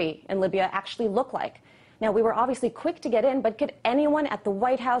victory in Libya actually look like? Now, we were obviously quick to get in, but could anyone at the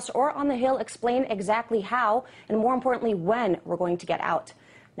White House or on the Hill explain exactly how, and more importantly, when we're going to get out?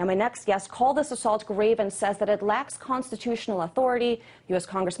 Now, my next guest called this assault grave and says that it lacks constitutional authority. U.S.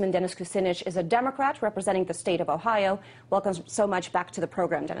 Congressman Dennis Kucinich is a Democrat representing the state of Ohio. Welcome so much back to the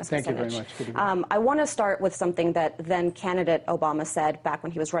program, Dennis Kucinich. Thank you very much. Good to be here. I want to start with something that then candidate Obama said back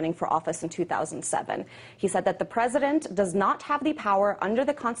when he was running for office in 2007. He said that the president does not have the power under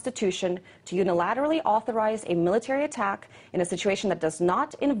the Constitution to unilaterally authorize a military attack in a situation that does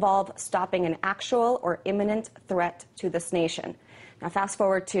not involve stopping an actual or imminent threat to this nation. Now, fast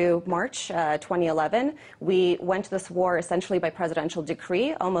forward to March 2011. We went to this war essentially by presidential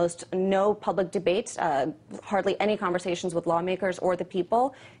decree, almost no public debate, hardly any conversations with lawmakers or the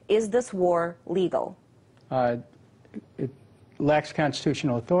people. Is this war legal? It lacks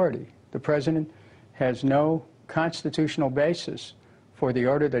constitutional authority. The president has no constitutional basis for the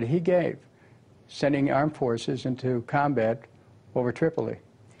order that he gave, sending armed forces into combat over Tripoli.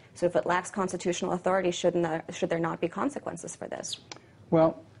 So if it lacks constitutional authority, should there not be consequences for this?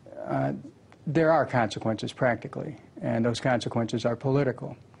 Well, there are consequences practically, and those consequences are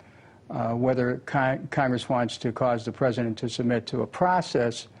political. Whether Congress wants to cause the president to submit to a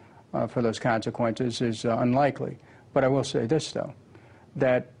process for those consequences is unlikely. But I will say this, though,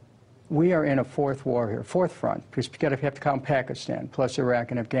 that we are in a fourth war here, fourth front, because you have to count Pakistan, plus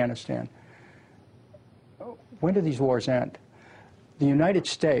Iraq and Afghanistan. When do these wars end? The United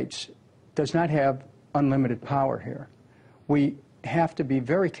States does not have unlimited power here. We have to be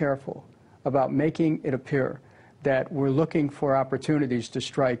very careful about making it appear that we're looking for opportunities to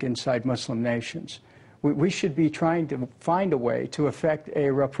strike inside Muslim nations. We should be trying to find a way to effect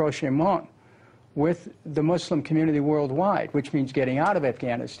a rapprochement with the Muslim community worldwide, which means getting out of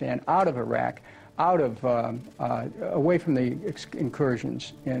Afghanistan, out of Iraq, away from the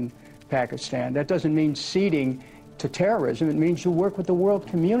incursions in Pakistan. That doesn't mean ceding to terrorism. It means you work with the world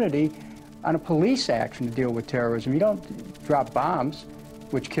community on a police action to deal with terrorism. You don't drop bombs,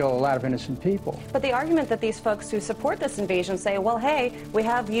 which kill a lot of innocent people. But the argument that these folks who support this invasion say, well, hey, we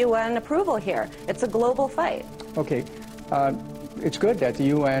have UN approval here. It's a global fight. Okay. It's good that the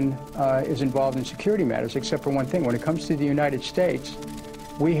UN is involved in security matters, except for one thing. When it comes to the United States,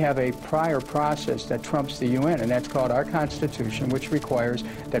 we have a prior process that trumps the UN, and that's called our Constitution, which requires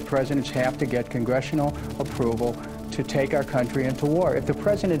that presidents have to get congressional approval to take our country into war. If the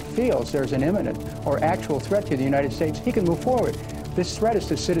president feels there's an imminent or actual threat to the United States, he can move forward. This threat is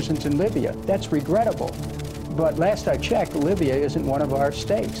to citizens in Libya. That's regrettable. But last I checked, Libya isn't one of our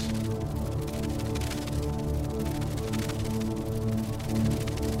states.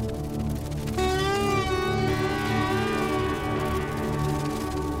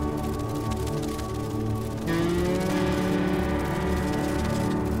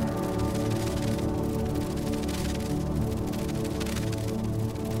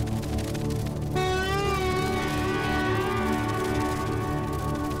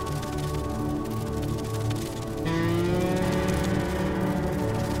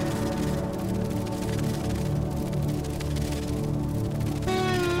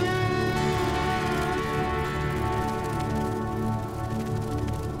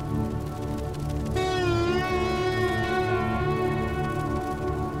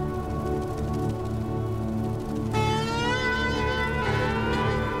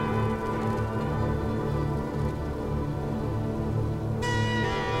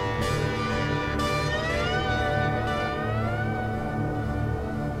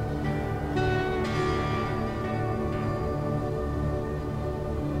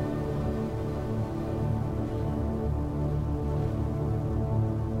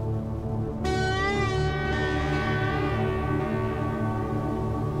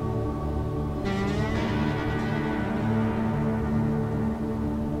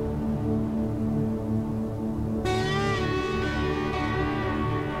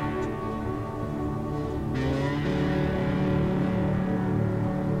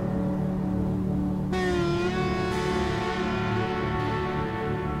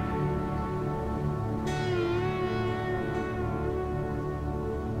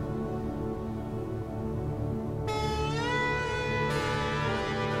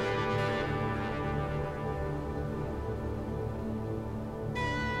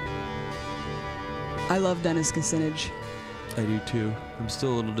 I love Dennis Kucinich. I do too. I'm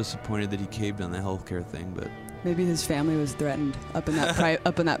still a little disappointed that he caved on the healthcare thing, but Maybe his family was threatened up in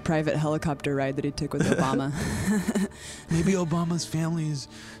that private helicopter ride that he took with Obama. maybe Obama's family is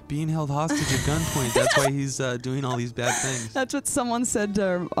being held hostage at gunpoint. That's why he's doing all these bad things. That's what someone said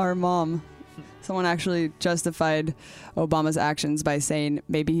to our mom. Someone actually justified Obama's actions by saying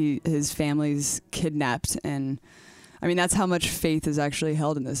maybe his family's kidnapped. And I mean, that's how much faith is actually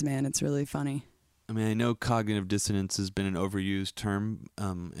held in this man. It's really funny. I mean, I know cognitive dissonance has been an overused term,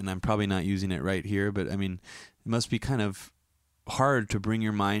 and I'm probably not using it right here, but I mean, it must be kind of hard to bring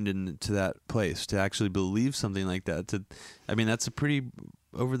your mind into that place, to actually believe something like that. I mean, that's a pretty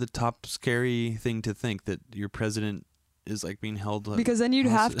over-the-top scary thing to think, that your president is like being held because then you'd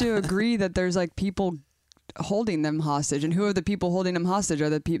have to agree that there's like people holding them hostage, and who are the people holding them hostage?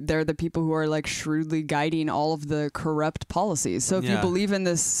 They're the people who are like shrewdly guiding all of the corrupt policies. So if you believe in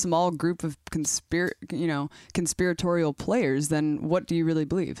this small group of conspiratorial players, then what do you really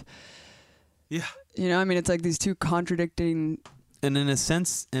believe? Yeah, I mean, it's like these two contradicting. And in a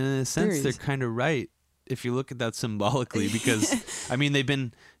sense, theories. They're kind of right if you look at that symbolically, because I mean,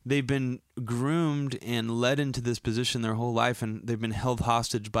 they've been groomed and led into this position their whole life, and they've been held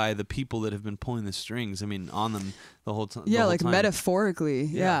hostage by the people that have been pulling the strings. I mean, on them the whole time. Yeah, like metaphorically.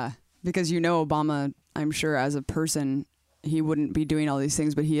 Yeah. Because Obama, I'm sure as a person, he wouldn't be doing all these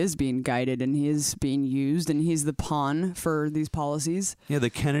things, but he is being guided and he is being used, and he's the pawn for these policies. Yeah, the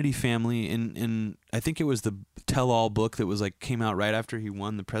Kennedy family, in I think it was the tell-all book that was like came out right after he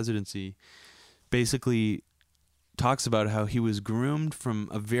won the presidency, basically talks about how he was groomed from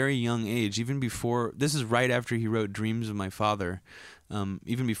a very young age, even before, this is right after he wrote Dreams of My Father,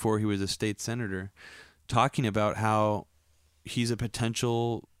 even before he was a state senator, talking about how he's a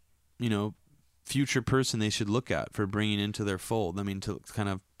potential, future person they should look at for bringing into their fold. I mean, to kind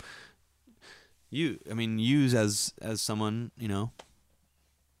of use as someone,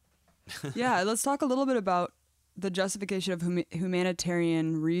 Yeah, let's talk a little bit about the justification of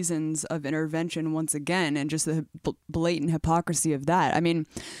humanitarian reasons of intervention once again, and just the blatant hypocrisy of that. I mean,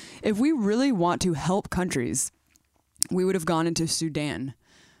 if we really want to help countries, we would have gone into Sudan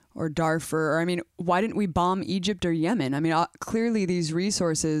or Darfur. Or, I mean, why didn't we bomb Egypt or Yemen? I mean, clearly these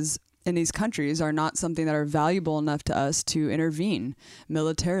resources in these countries are not something that are valuable enough to us to intervene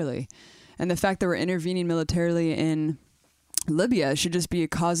militarily. And the fact that we're intervening militarily in Libya should just be a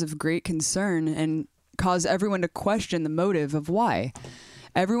cause of great concern and cause everyone to question the motive of why.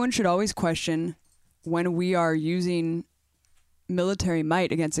 Everyone should always question, when we are using military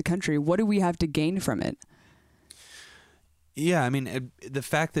might against a country, what do we have to gain from it? Yeah, I mean, the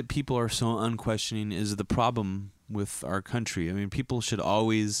fact that people are so unquestioning is the problem with our country. I mean, people should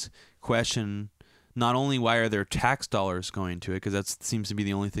always question not only why are their tax dollars going to it, because that seems to be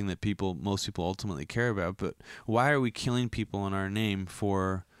the only thing that most people ultimately care about, but why are we killing people in our name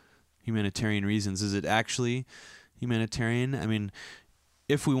for humanitarian reasons? Is it actually humanitarian? I mean,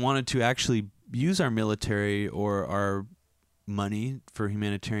 if we wanted to actually use our military or our money for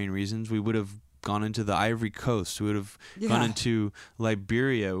humanitarian reasons, we would have gone into the Ivory Coast. We would have gone into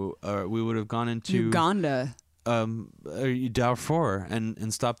Liberia. We would have gone into Uganda, Darfur,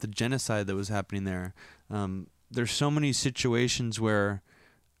 and stopped the genocide that was happening there. There's so many situations where,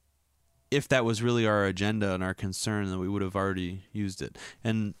 if that was really our agenda and our concern, that we would have already used it.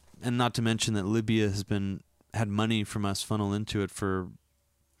 And not to mention that Libya has had money from us funnel into it for,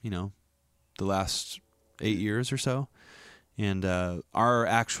 the last 8 years or so. And our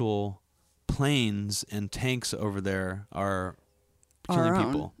actual planes and tanks over there are killing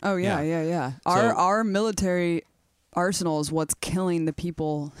people. Oh, yeah. Our military arsenal is what's killing the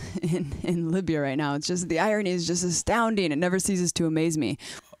people in Libya right now. It's just, the irony is just astounding. It never ceases to amaze me.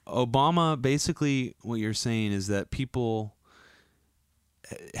 Obama, basically what you're saying is that people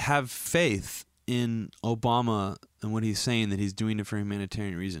have faith in Obama and what he's saying, that he's doing it for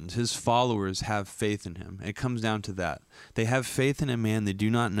humanitarian reasons. His followers have faith in him. It comes down to that. They have faith in a man they do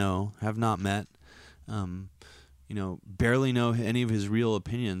not know, have not met, barely know any of his real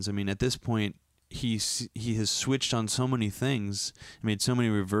opinions. I mean, at this point, he has switched on so many things, made so many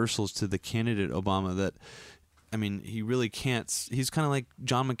reversals to the candidate Obama that, I mean, he really can't. He's kind of like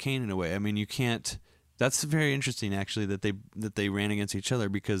John McCain in a way. I mean, you can't. That's very interesting, actually, that they ran against each other,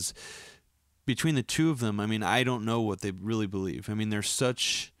 because between the two of them, I mean, I don't know what they really believe. I mean, they're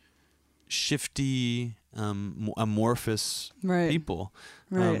such shifty, amorphous people.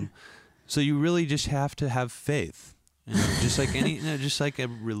 Right. So you really just have to have faith, just like just like a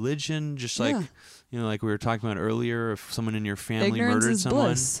religion, just like like we were talking about earlier. If someone in your family murdered someone,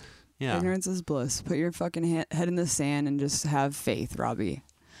 bliss. Yeah, ignorance is bliss. Put your fucking head in the sand and just have faith, Robbie.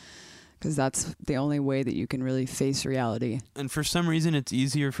 Because that's the only way that you can really face reality. And for some reason, it's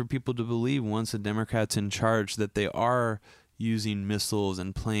easier for people to believe, once a Democrat's in charge, that they are using missiles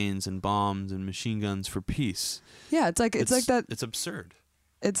and planes and bombs and machine guns for peace. Yeah, it's like that. It's absurd.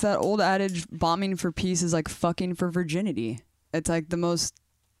 It's that old adage: bombing for peace is like fucking for virginity. It's like the most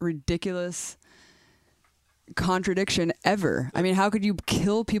ridiculous contradiction ever. I mean, how could you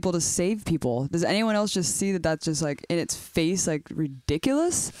kill people to save people? Does anyone else just see that that's just like in its face, like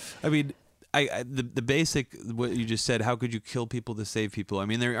ridiculous? I mean, the basic, what you just said, how could you kill people to save people? I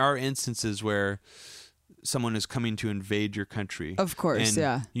mean, there are instances where someone is coming to invade your country. Of course, and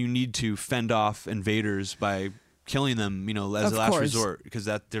yeah. you need to fend off invaders by killing them, as a last resort, because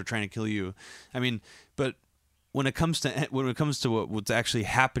that they're trying to kill you. I mean, but when it comes to what's actually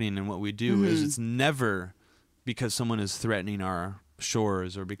happening and what we do is it's never because someone is threatening our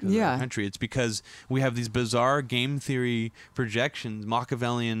shores or because of our country. It's because we have these bizarre game theory projections,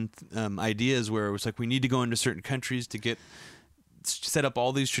 Machiavellian ideas where it's like we need to go into certain countries to set up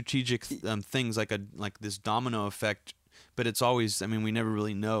all these strategic things like this domino effect. But it's always, I mean, we never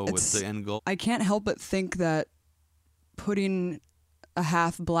really know what's the end goal. I can't help but think that putting a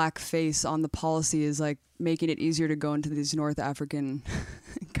half black face on the policy is like making it easier to go into these North African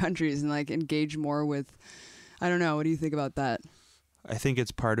countries and like engage more with, I don't know. What do you think about that? I think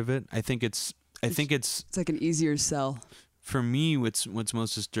it's part of it. I think it's like an easier sell. For me, what's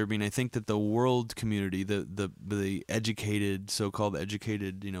most disturbing, I think that the world community, the educated, so-called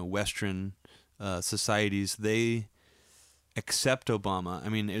educated, Western societies, they accept Obama. I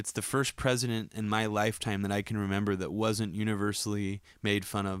mean, it's the first president in my lifetime that I can remember that wasn't universally made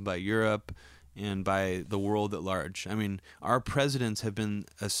fun of by Europe and by the world at large. I mean, our presidents have been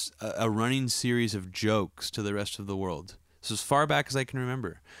a running series of jokes to the rest of the world. So as far back as I can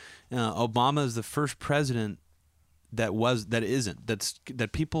remember, Obama is the first president that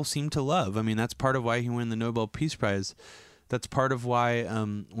people seem to love. I mean, that's part of why he won the Nobel Peace Prize. That's part of why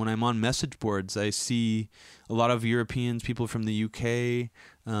when I'm on message boards, I see a lot of Europeans, people from the UK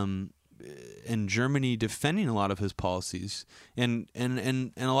and Germany defending a lot of his policies. And a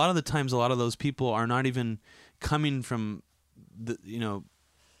lot of the times, a lot of those people are not even coming from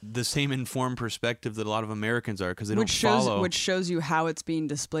the same informed perspective that a lot of Americans are, because they don't follow. Which shows you how it's being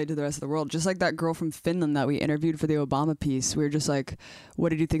displayed to the rest of the world. Just like that girl from Finland that we interviewed for the Obama piece. We were just like, what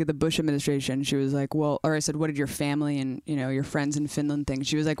did you think of the Bush administration? She was like, I said, what did your family and, your friends in Finland think?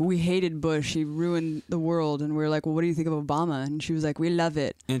 She was like, we hated Bush. He ruined the world. And we were like, well, what do you think of Obama? And she was like, we love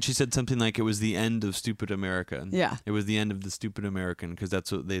it. And she said something like it was the end of stupid America. Yeah. It was the end of the stupid American, because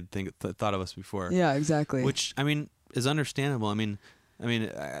that's what they thought of us before. Yeah, exactly. Which, I mean, is understandable.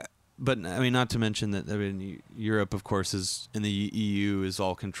 But not to mention that Europe, of course, is in the EU is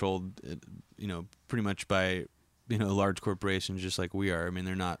all controlled, pretty much by large corporations, just like we are. I mean,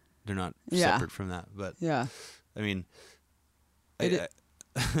 they're not separate from that. But yeah, I mean,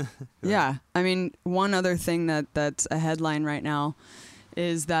 yeah. I mean, one other thing that's a headline right now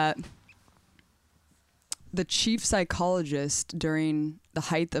is that the chief psychologist during the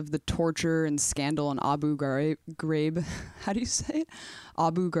height of the torture and scandal in Abu Ghraib, how do you say it?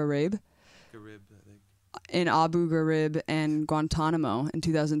 Abu Ghraib? Ghraib, I think. In Abu Ghraib and Guantanamo in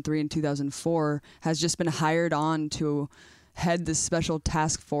 2003 and 2004 has just been hired on to head this special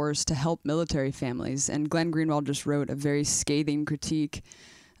task force to help military families. And Glenn Greenwald just wrote a very scathing critique,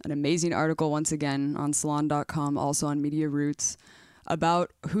 an amazing article once again on Salon.com, also on Media Roots,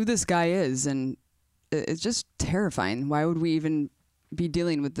 about who this guy is. And it's just terrifying. Why would we even be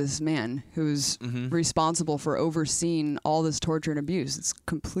dealing with this man who's responsible for overseeing all this torture and abuse? It's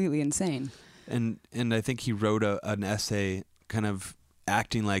completely insane. And I think he wrote an essay kind of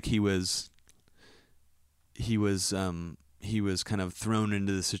acting like he was kind of thrown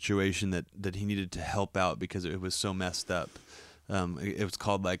into the situation that he needed to help out because it was so messed up. It was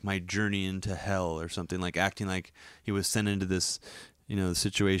called like My Journey into Hell or something, like acting like he was sent into this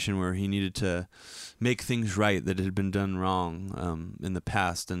situation where he needed to make things right that had been done wrong in the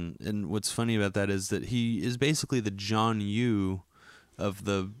past. And what's funny about that is that he is basically the John Yoo of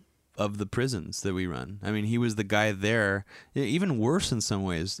the prisons that we run. I mean, he was the guy there, even worse in some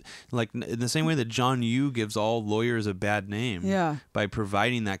ways. Like in the same way that John Yoo gives all lawyers a bad name by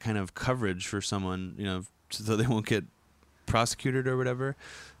providing that kind of coverage for someone, so they won't get prosecuted or whatever.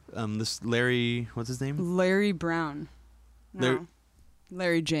 This Larry, what's his name? Larry Brown. No.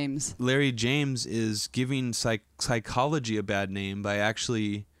 Larry James. Larry James is giving psychology a bad name by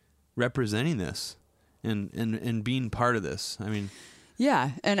actually representing this and being part of this. I mean,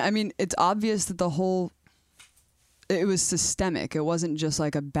 yeah, and I mean it's obvious that it was systemic. It wasn't just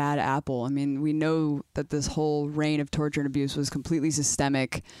like a bad apple. I mean, we know that this whole reign of torture and abuse was completely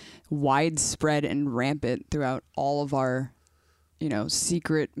systemic, widespread and rampant throughout all of our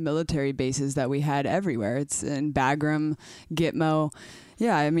secret military bases that we had everywhere. It's in Bagram, Gitmo.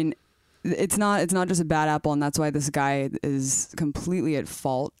 Yeah, I mean, it's not just a bad apple, and that's why this guy is completely at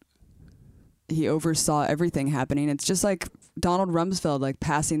fault. He oversaw everything happening. It's just like Donald Rumsfeld like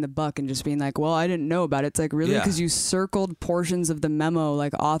passing the buck and just being like, well, I didn't know about it. It's like, really? Because you circled portions of the memo,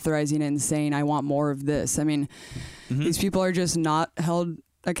 like authorizing it and saying, I want more of this. I mean, these people are just not held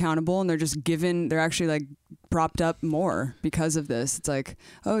accountable, and they're actually like propped up more because of this. It's like,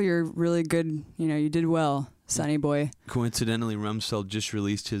 oh, you're really good. You know, you did well, Sonny boy. Coincidentally, Rumsfeld just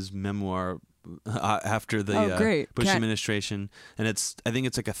released his memoir after the Bush administration, and I think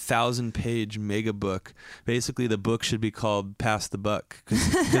it's like a 1,000-page mega book. Basically, the book should be called "Pass the Buck"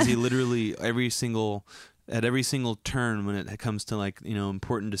 because he literally at every single turn when it comes to like, you know,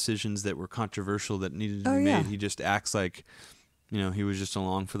 important decisions that were controversial that needed to be made, he just acts like, you know, he was just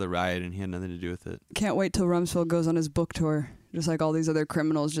along for the ride and he had nothing to do with it. Can't wait till Rumsfeld goes on his book tour, just like all these other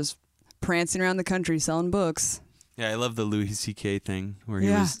criminals, just prancing around the country selling books. Yeah, I love the Louis C.K. thing where he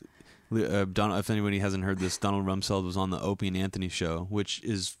was. If anybody hasn't heard this, Donald Rumsfeld was on the Opie and Anthony show, which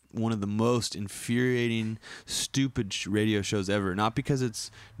is one of the most infuriating, stupid radio shows ever. Not because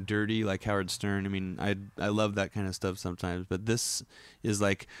it's dirty like Howard Stern. I mean, I love that kind of stuff sometimes, but this is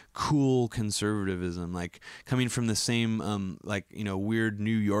like cool conservatism, like coming from the same like, you know, weird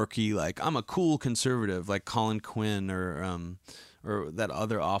New Yorkie, like I'm a cool conservative, like Colin Quinn or that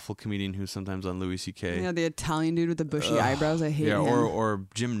other awful comedian who's sometimes on Louis C.K. Yeah, the Italian dude with the bushy eyebrows. I hate him. Or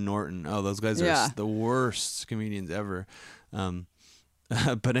Jim Norton. Oh, those guys are the worst comedians ever.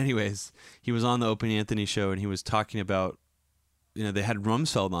 But anyways, he was on the Opie and Anthony show, and he was talking about, you know, they had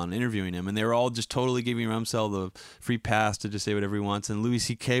Rumsfeld on interviewing him, and they were all just totally giving Rumsfeld the free pass to just say whatever he wants. And Louis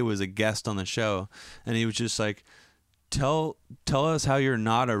C.K. was a guest on the show, and he was just like, tell us how you're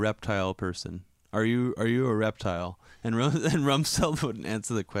not a reptile person. Are you a reptile? And Rumsfeld wouldn't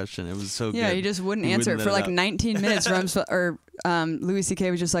answer the question. It was so good. Yeah, he just wouldn't answer it for like 19 minutes. Louis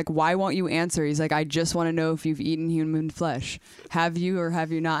C.K. was just like, why won't you answer? He's like, I just want to know if you've eaten human flesh. Have you or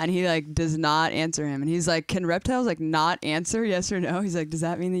have you not? And he like does not answer him. And he's like, can reptiles like not answer yes or no? He's like, does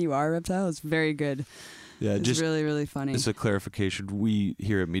that mean that you are a reptile? It's very good. Yeah, it's just really, really funny. Just a clarification: we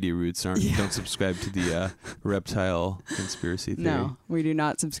here at Media Roots don't subscribe to the reptile conspiracy theory. No, we do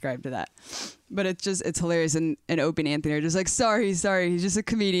not subscribe to that. But it's hilarious. And Opie and Anthony are just like, sorry. He's just a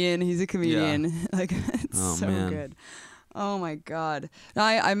comedian. He's a comedian. Yeah. Like, it's so good. Oh my God. Now,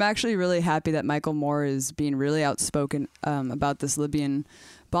 I'm actually really happy that Michael Moore is being really outspoken about this Libyan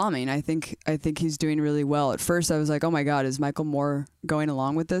bombing. I think he's doing really well. At first I was like, oh my God, is Michael Moore going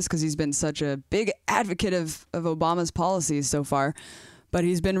along with this? Because he's been such a big advocate of Obama's policies so far. But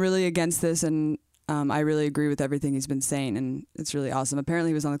he's been really against this, and I really agree with everything he's been saying, and it's really awesome.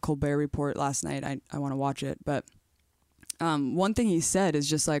 Apparently he was on the Colbert Report last night. I want to watch it. But one thing he said is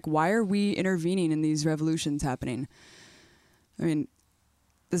just like, why are we intervening in these revolutions happening? I mean,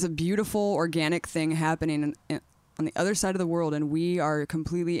 there's a beautiful organic thing happening on the other side of the world, and we are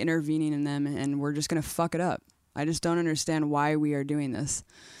completely intervening in them, and we're just going to fuck it up. I just don't understand why we are doing this.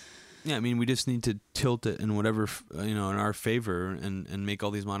 Yeah, I mean, we just need to tilt it in whatever, in our favor and make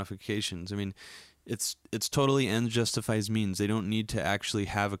all these modifications. I mean, it's totally ends justifies means. They don't need to actually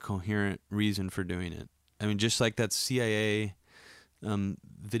have a coherent reason for doing it. I mean, just like that CIA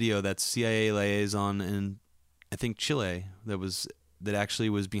video, that CIA liaison in, I think, Chile, that actually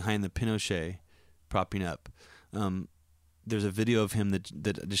was behind the Pinochet propping up. There's a video of him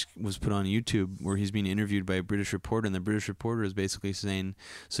that just was put on YouTube where he's being interviewed by a British reporter, and the British reporter is basically saying,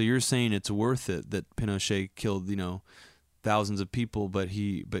 so you're saying it's worth it that Pinochet killed, thousands of people, but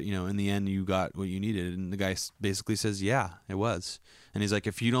in the end you got what you needed? And the guy basically says, yeah, it was. And he's like,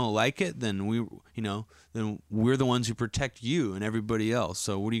 if you don't like it, then we're the ones who protect you and everybody else.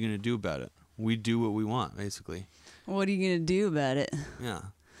 So what are you going to do about it? We do what we want, basically. What are you going to do about it? Yeah.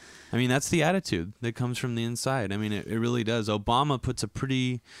 I mean, that's the attitude that comes from the inside. I mean, it really does. Obama puts a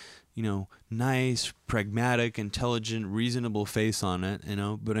pretty, nice, pragmatic, intelligent, reasonable face on it,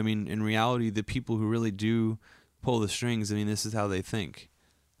 But, I mean, in reality, the people who really do pull the strings, I mean, this is how they think.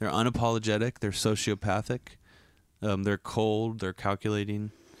 They're unapologetic. They're sociopathic. They're cold. They're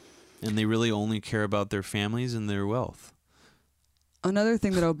calculating. And they really only care about their families and their wealth. Another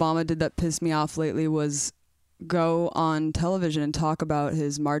thing that Obama did that pissed me off lately was go on television and talk about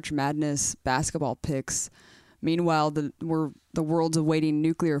his March Madness basketball picks. Meanwhile, the world's awaiting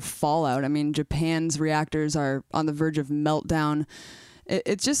nuclear fallout. I mean, Japan's reactors are on the verge of meltdown.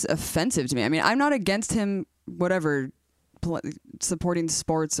 It's just offensive to me. I mean, I'm not against him, supporting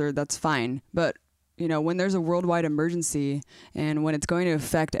sports, or that's fine. But, when there's a worldwide emergency and when it's going to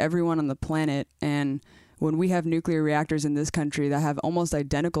affect everyone on the planet, and when we have nuclear reactors in this country that have almost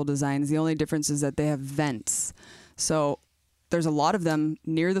identical designs, the only difference is that they have vents. So there's a lot of them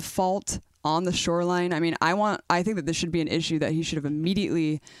near the fault, on the shoreline. I mean, I think that this should be an issue that he should have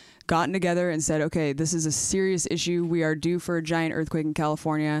immediately gotten together and said, okay, this is a serious issue. We are due for a giant earthquake in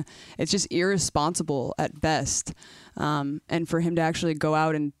California. It's just irresponsible at best. And for him to actually go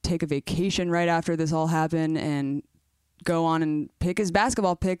out and take a vacation right after this all happened and go on and pick his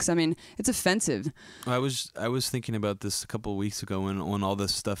basketball picks, I mean, it's offensive. I was thinking about this a couple of weeks ago when all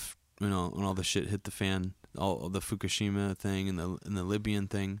this stuff, when all the shit hit the fan, all the Fukushima thing and the Libyan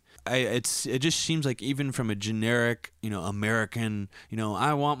thing. It just seems like, even from a generic, American,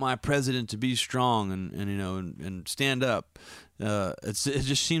 I want my president to be strong and stand up. It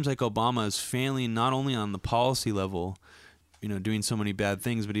just seems like Obama is failing not only on the policy level, doing so many bad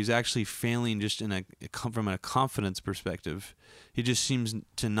things, but he's actually failing just from a confidence perspective. He just seems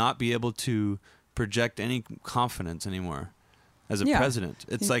to not be able to project any confidence anymore as a president.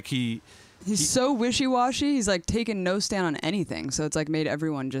 It's like He's so wishy-washy. He's like taking no stand on anything. So it's like made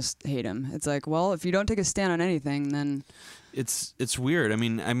everyone just hate him. It's like, well, if you don't take a stand on anything, then it's weird. I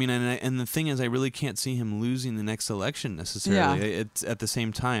mean, and the thing is, I really can't see him losing the next election necessarily. Yeah. It's at the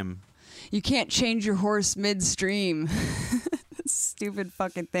same time. You can't change your horse midstream. Stupid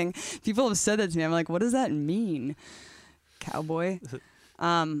fucking thing. People have said that to me. I'm like, what does that mean, cowboy?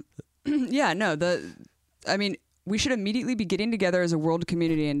 Yeah, no. We should immediately be getting together as a world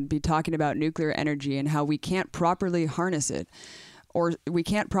community and be talking about nuclear energy and how we can't properly harness it, or we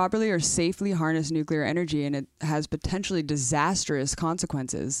can't properly or safely harness nuclear energy, and it has potentially disastrous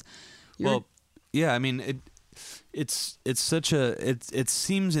consequences. Yeah, I mean, it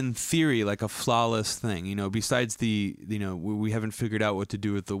seems in theory like a flawless thing, besides we haven't figured out what to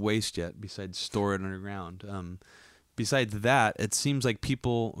do with the waste yet, besides store it underground. Besides that, it seems like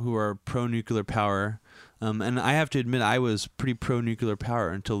people who are pro-nuclear power, and I have to admit I was pretty pro-nuclear power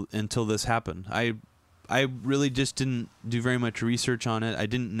until this happened. I really just didn't do very much research on it. I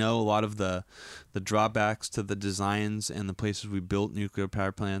didn't know a lot of the drawbacks to the designs and the places we built nuclear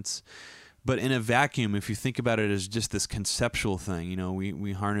power plants. But in a vacuum, if you think about it as just this conceptual thing,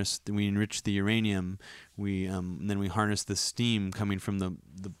 we enrich the uranium, then we harness the steam coming from the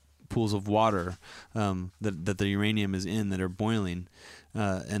pools of water that the uranium is in that are boiling,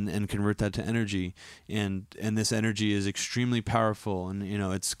 and convert that to energy, and this energy is extremely powerful, and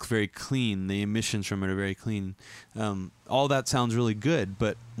it's very clean. The emissions from it are very clean. All that sounds really good,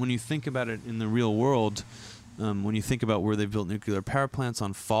 but when you think about it in the real world, when you think about where they built nuclear power plants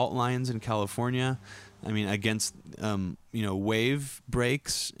on fault lines in California, I mean, against wave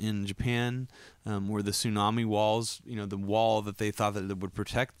breaks in Japan, where the tsunami walls, the wall that they thought that would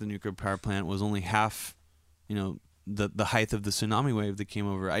protect the nuclear power plant was only half, the height of the tsunami wave that came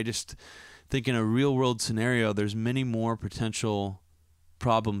over. I just think in a real world scenario, there's many more potential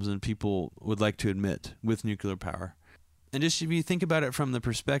problems than people would like to admit with nuclear power. And just if you think about it from the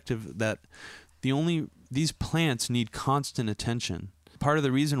perspective that these plants need constant attention. Part of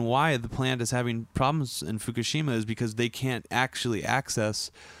the reason why the plant is having problems in Fukushima is because they can't actually access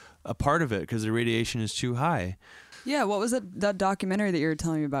a part of it because the radiation is too high. Yeah, what was that documentary that you were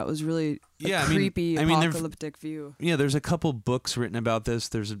telling me about? It was really creepy, apocalyptic view. Yeah, there's a couple books written about this.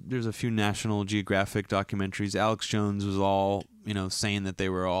 There's a few National Geographic documentaries. Alex Jones was all, saying that they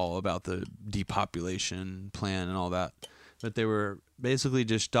were all about the depopulation plan and all that. But they were basically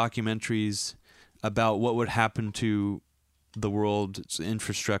just documentaries about what would happen to the world's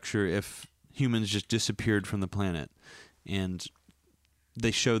infrastructure if humans just disappeared from the planet. And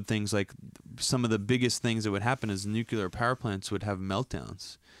they showed things like some of the biggest things that would happen is nuclear power plants would have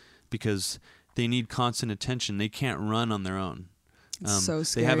meltdowns because they need constant attention. They can't run on their own. So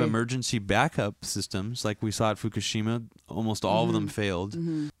scary. They have emergency backup systems like we saw at Fukushima. Almost all of them failed.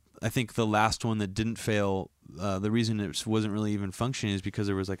 Mm-hmm. I think the last one that didn't fail, the reason it wasn't really even functioning is because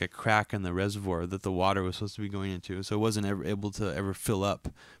there was like a crack in the reservoir that the water was supposed to be going into, so it wasn't ever able to ever fill up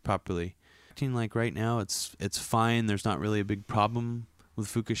properly. Like right now, it's fine. There's not really a big problem with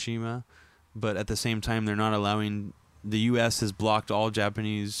Fukushima, but at the same time, they're not allowing. The U.S. has blocked all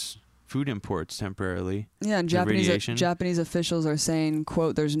Japanese food imports temporarily. Yeah, and Japanese officials are saying,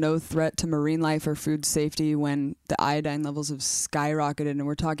 quote, there's no threat to marine life or food safety when the iodine levels have skyrocketed, and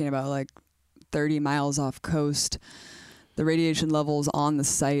we're talking about like 30 miles off coast. The radiation levels on the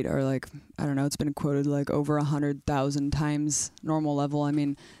site are like, I don't know, it's been quoted like over 100,000 times normal level. I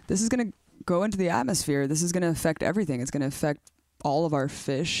mean, this is going to go into the atmosphere. This is going to affect everything. It's going to affect all of our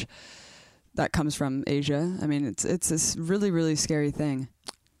fish that comes from Asia. I mean, it's this really, really scary thing.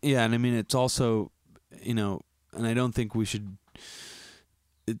 Yeah, and I mean, it's also, and I don't think we should.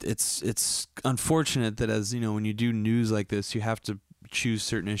 It's unfortunate that as when you do news like this, you have to choose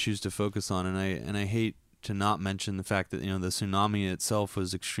certain issues to focus on, and I hate to not mention the fact that the tsunami itself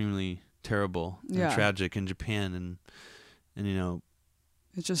was extremely terrible and tragic in Japan, and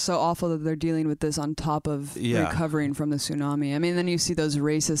It's just so awful that they're dealing with this on top of recovering from the tsunami. I mean, then you see those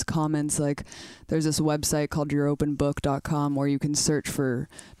racist comments, like there's this website called youropenbook.com where you can search for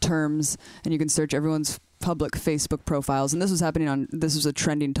terms and you can search everyone's public Facebook profiles. And this was a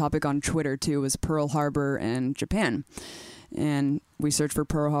trending topic on Twitter too, was Pearl Harbor and Japan. And we searched for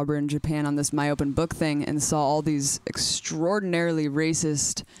Pearl Harbor and Japan on this My Open Book thing and saw all these extraordinarily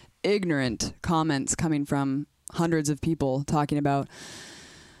racist, ignorant comments coming from hundreds of people talking about,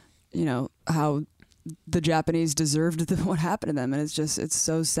 you know, how the Japanese deserved what happened to them. And it's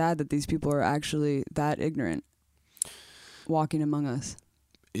so sad that these people are actually that ignorant walking among us.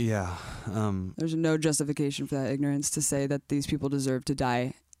 Yeah. There's no justification for that ignorance to say that these people deserve to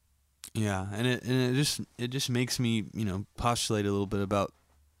die. Yeah. And it just makes me, you know, postulate a little bit about,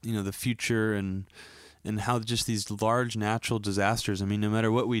 you know, the future and how just these large natural disasters, I mean, no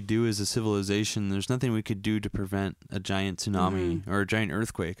matter what we do as a civilization, there's nothing we could do to prevent a giant tsunami or a giant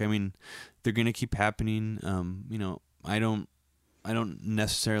earthquake. I mean, they're going to keep happening. You know, I don't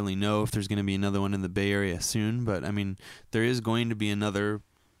necessarily know if there's going to be another one in the Bay Area soon, but I mean, there is going to be another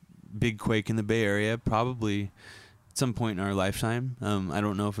big quake in the Bay Area, probably at some point in our lifetime. I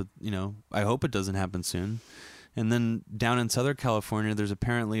don't know if I hope it doesn't happen soon. And then down in Southern California, there's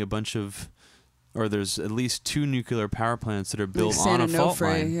apparently there's at least 2 nuclear power plants that are built on a fault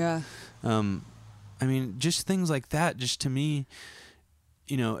line. Yeah. I mean, just things like that, just to me,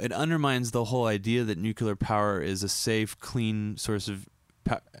 you know, it undermines the whole idea that nuclear power is a safe, clean source of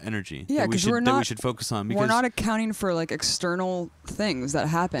energy. Yeah, because that we should focus on. Because we're not accounting for like external things that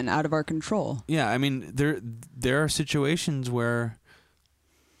happen out of our control. Yeah, I mean, there are situations where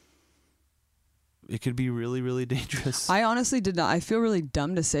it could be really, really dangerous. I honestly did not. I feel really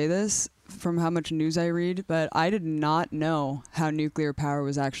dumb to say this from how much news I read, but I did not know how nuclear power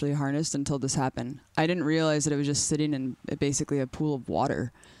was actually harnessed until this happened. I didn't realize that it was just sitting in basically a pool of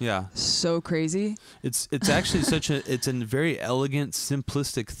water. Yeah. So crazy. It's actually it's a very elegant,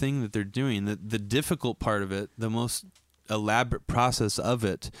 simplistic thing that they're doing. The difficult part of it, the most elaborate process of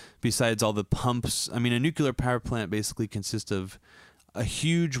it, besides all the pumps. I mean, a nuclear power plant basically consists of a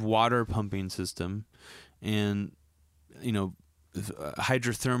huge water pumping system and, you know,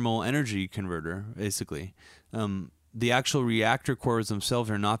 hydrothermal energy converter, basically. The actual reactor cores themselves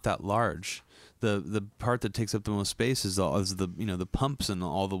are not that large. The part that takes up the most space is the you know, the pumps and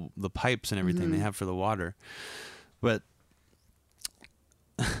all the pipes and everything they have for the water. But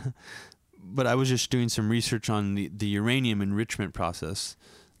but I was just doing some research on the uranium enrichment process.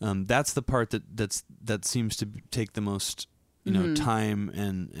 That's the part that seems to take the most, you know, time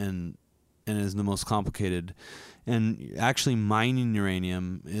and is the most complicated. And actually mining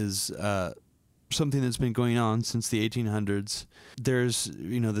uranium is something that's been going on since the 1800s. There's,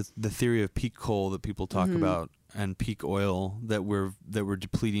 you know, the theory of peak coal that people talk about and peak oil, that we're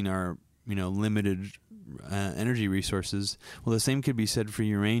depleting our, you know, limited energy resources. Well, the same could be said for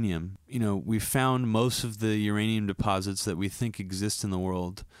uranium. You know, we found most of the uranium deposits that we think exist in the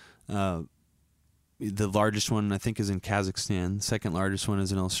world. The largest one, I think, is in Kazakhstan. The second largest one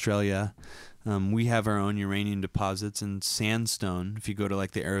is in Australia. We have our own uranium deposits in sandstone. If you go to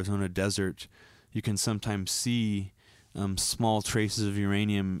like the Arizona desert, you can sometimes see small traces of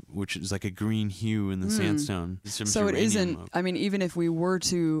uranium, which is like a green hue in the sandstone. So it isn't, I mean, even if we were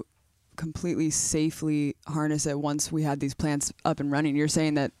to completely safely harness it once we had these plants up and running, you're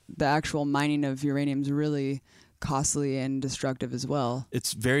saying that the actual mining of uranium is really costly and destructive as well.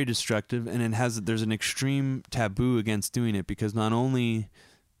 It's very destructive, and there's an extreme taboo against doing it, because not only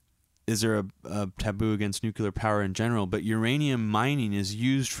is there a taboo against nuclear power in general, but uranium mining is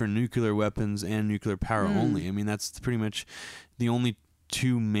used for nuclear weapons and nuclear power only. I mean, that's pretty much the only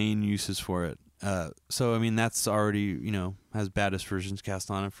 2 main uses for it. So, I mean, that's already, you know, has bad aspersions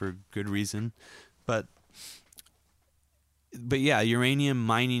cast on it for good reason. But yeah, uranium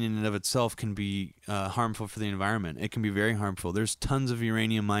mining in and of itself can be harmful for the environment. It can be very harmful. There's tons of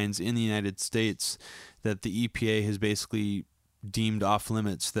uranium mines in the United States that the EPA has basically deemed off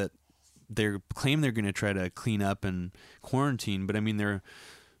limits, that they claim they're going to try to clean up and quarantine. But I mean,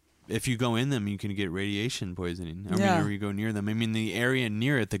 if you go in them, you can get radiation poisoning. I mean, or you go near them. I mean, the area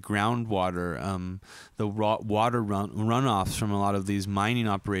near it, the groundwater, the water runoffs from a lot of these mining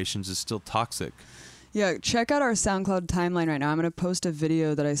operations is still toxic. Yeah, check out our SoundCloud timeline right now. I'm going to post a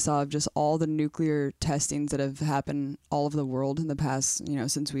video that I saw of just all the nuclear testings that have happened all over the world in the past, you know,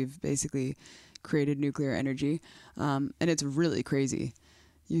 since we've basically created nuclear energy. And it's really crazy.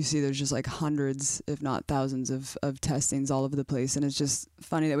 You see there's just like hundreds, if not thousands of testings all over the place. And it's just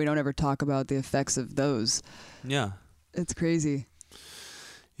funny that we don't ever talk about the effects of those. Yeah. It's crazy.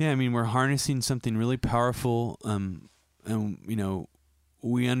 Yeah, I mean, we're harnessing something really powerful. And, you know,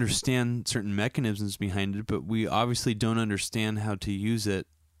 we understand certain mechanisms behind it, but we obviously don't understand how to use it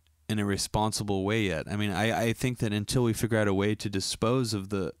in a responsible way yet. I mean, I think that until we figure out a way to dispose of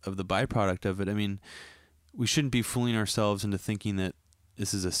the byproduct of it, I mean, we shouldn't be fooling ourselves into thinking that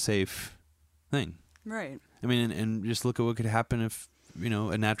this is a safe thing. Right. I mean, and just look at what could happen if,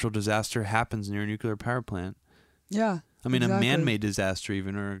 a natural disaster happens near a nuclear power plant. Yeah. I mean, exactly. a man-made disaster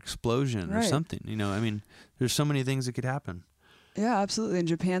even, or explosion or something. I mean, there's so many things that could happen. Yeah, absolutely. And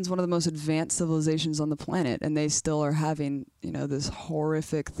Japan's one of the most advanced civilizations on the planet, and they still are having, this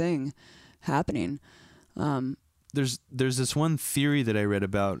horrific thing happening. There's this one theory that I read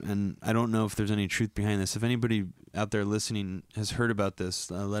about, and I don't know if there's any truth behind this. If anybody out there listening has heard about this,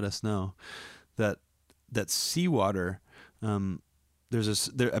 let us know. That seawater,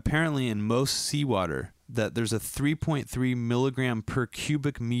 apparently in most seawater, that there's a 3.3 milligram per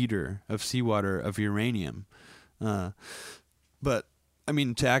cubic meter of seawater of uranium. But I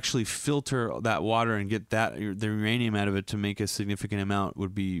mean, to actually filter that water and get the uranium out of it to make a significant amount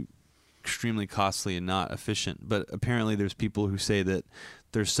would be extremely costly and not efficient. But apparently there's people who say that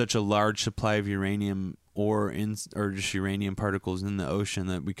there's such a large supply of uranium or just uranium particles in the ocean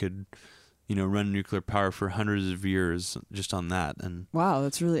that we could, run nuclear power for hundreds of years just on that. And wow,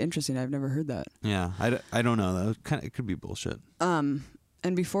 that's really interesting. I've never heard that. Yeah, I don't know. It could be bullshit. And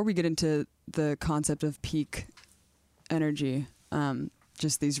before we get into the concept of peak energy,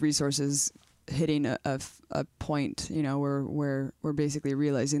 just these resources hitting a point, where we're basically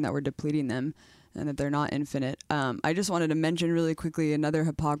realizing that we're depleting them and that they're not infinite. I just wanted to mention really quickly another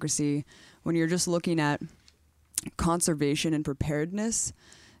hypocrisy when you're just looking at conservation and preparedness.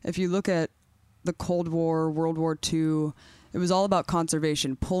 If you look at the Cold War, World War II, it was all about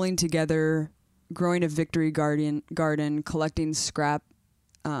conservation, pulling together, growing a victory garden, collecting scrap,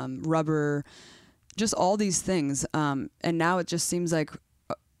 rubber, just all these things. And now it just seems like,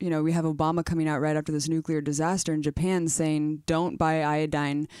 we have Obama coming out right after this nuclear disaster in Japan saying, don't buy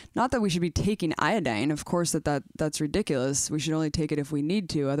iodine. Not that we should be taking iodine. Of course, that's ridiculous. We should only take it if we need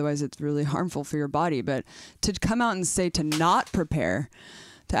to. Otherwise, it's really harmful for your body. But to come out and say to not prepare,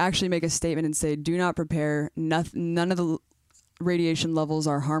 to actually make a statement and say, do not prepare, none of the radiation levels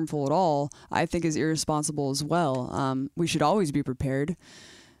are harmful at all, I think is irresponsible as well. We should always be prepared.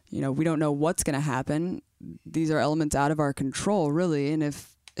 We don't know what's going to happen. These are elements out of our control, really. And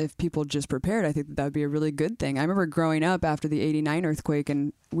if people just prepared, I think that would be a really good thing. I remember growing up after the 89 earthquake,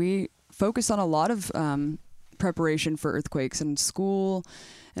 and we focused on a lot of preparation for earthquakes in school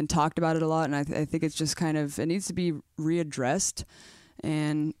and talked about it a lot. And I think it's just it needs to be readdressed.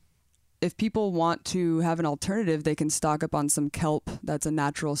 And if people want to have an alternative, they can stock up on some kelp. That's a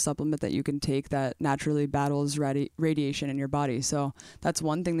natural supplement that you can take that naturally battles radiation in your body. So that's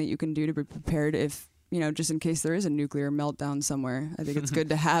one thing that you can do to be prepared if, just in case there is a nuclear meltdown somewhere. I think it's good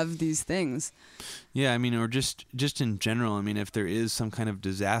to have these things. Yeah, I mean, or just in general, I mean, if there is some kind of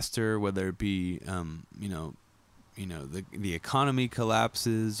disaster, whether it be, the economy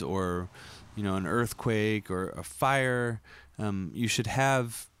collapses or, an earthquake or a fire, you should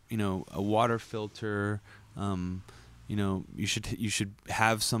have, a water filter. You should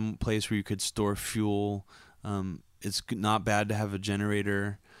have some place where you could store fuel. It's not bad to have a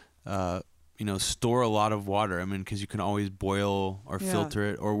generator. Store a lot of water. I mean, because you can always boil or filter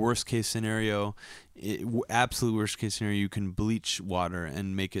it. Or worst case scenario, absolute worst case scenario, you can bleach water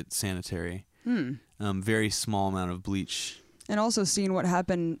and make it sanitary. Very small amount of bleach. And also seeing what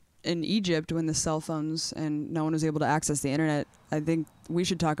happened in Egypt when the cell phones and no one was able to access the internet. I think we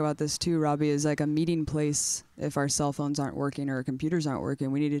should talk about this too, Robbie, is like a meeting place. If our cell phones aren't working or our computers aren't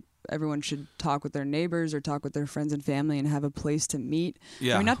working, everyone should talk with their neighbors or talk with their friends and family and have a place to meet.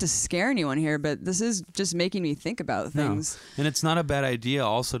 Yeah. I mean, not to scare anyone here, but this is just making me think about things. No. And it's not a bad idea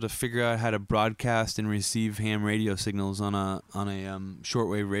also to figure out how to broadcast and receive ham radio signals on a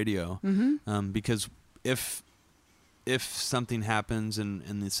shortwave radio. Mm-hmm. Because if something happens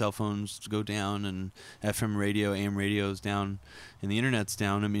and the cell phones go down and FM radio, AM radio is down and the internet's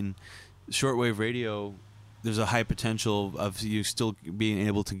down, I mean, shortwave radio, there's a high potential of you still being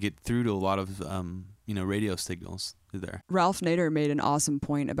able to get through to a lot of, radio signals there. Ralph Nader made an awesome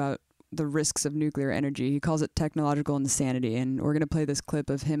point about the risks of nuclear energy. He calls it technological insanity. And we're going to play this clip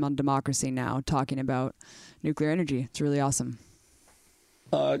of him on Democracy Now! Talking about nuclear energy. It's really awesome.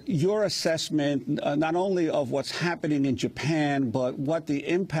 Your assessment not only of what's happening in Japan, but what the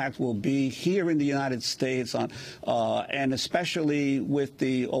impact will be here in the United States on, and especially with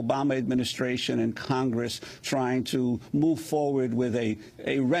the Obama administration and Congress trying to move forward with a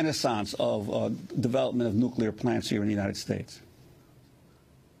renaissance of development of nuclear plants here in the United States.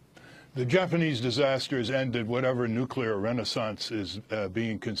 The Japanese disaster has ended whatever nuclear renaissance is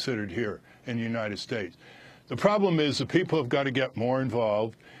being considered here in the United States. The problem is the people have got to get more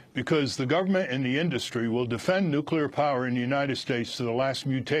involved, because the government and the industry will defend nuclear power in the United States to the last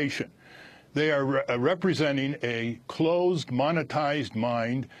mutation. They are representing a closed, monetized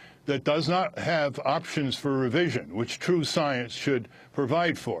mind that does not have options for revision, which true science should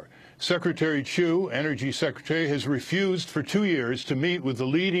provide for. Secretary Chu, Energy Secretary, has refused for 2 years to meet with the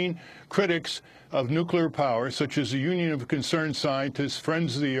leading critics of nuclear power, such as the Union of Concerned Scientists,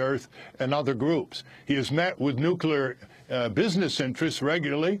 Friends of the Earth, and other groups. He has met with nuclear business interests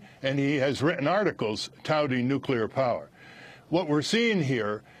regularly, and he has written articles touting nuclear power. What we're seeing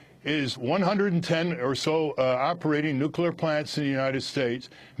here is 110 or so operating nuclear plants in the United States,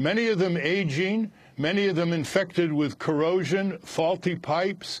 many of them aging, many of them infected with corrosion, faulty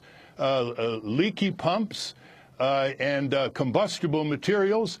pipes, leaky pumps, and combustible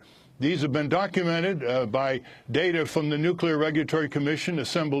materials. These have been documented by data from the Nuclear Regulatory Commission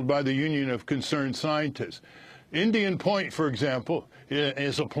assembled by the Union of Concerned Scientists. Indian Point, for example,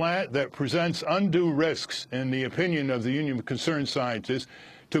 is a plant that presents undue risks, in the opinion of the Union of Concerned Scientists,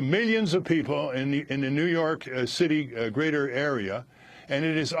 to millions of people in the New York City greater area, and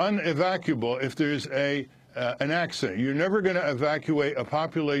it is unevacuable if there's an accident. You're never going to evacuate a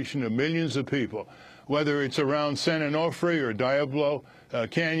population of millions of people, whether it's around San Onofre or Diablo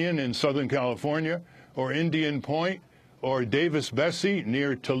Canyon in Southern California, or Indian Point, or Davis-Besse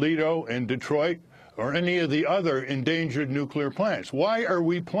near Toledo and Detroit, or any of the other endangered nuclear plants. Why are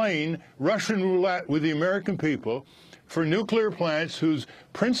we playing Russian roulette with the American people for nuclear plants whose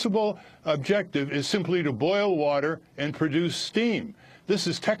principal objective is simply to boil water and produce steam? This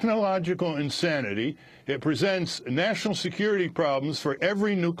is technological insanity. It presents national security problems for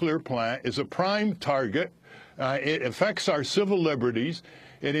every nuclear plant, is a prime target. It affects our civil liberties.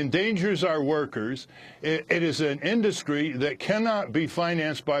 It endangers our workers. It is an industry that cannot be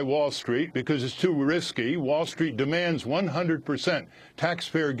financed by Wall Street because it's too risky. Wall Street demands 100%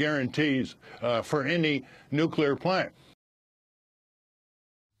 taxpayer guarantees for any nuclear plant.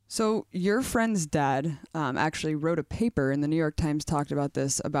 So your friend's dad actually wrote a paper, and the New York Times talked about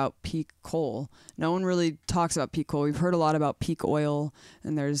this, about peak coal. No one really talks about peak coal. We've heard a lot about peak oil,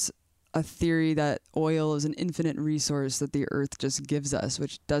 and there's a theory that oil is an infinite resource that the earth just gives us,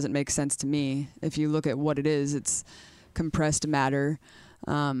 which doesn't make sense to me. If you look at what it is, it's compressed matter.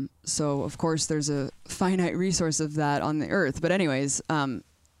 So of course there's a finite resource of that on the earth. But anyways,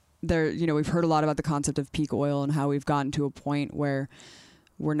 we've heard a lot about the concept of peak oil and how we've gotten to a point where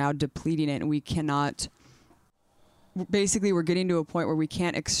we're now depleting it, and we cannot, basically we're getting to a point where we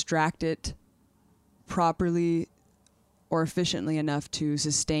can't extract it properly or efficiently enough to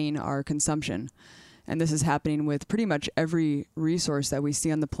sustain our consumption. And this is happening with pretty much every resource that we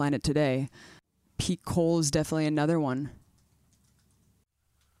see on the planet today. Peak coal is definitely another one.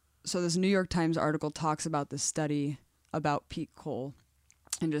 So this New York Times article talks about the study about peak coal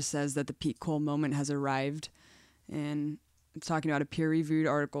and just says that the peak coal moment has arrived. And it's talking about a peer-reviewed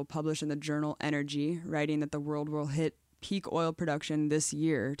article published in the journal Energy, writing that the world will hit peak oil production this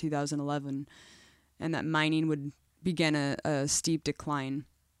year, 2011, and that mining would begin a steep decline.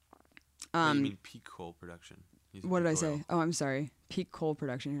 You mean peak coal production? What did I say? Oh, I'm sorry. Peak coal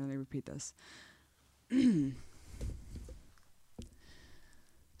production. Here, let me repeat this.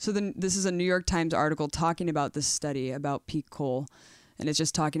 So this is a New York Times article talking about this study about peak coal, and it's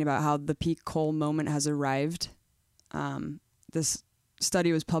just talking about how the peak coal moment has arrived. This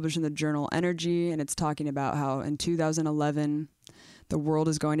study was published in the journal Energy, and it's talking about how in 2011, the world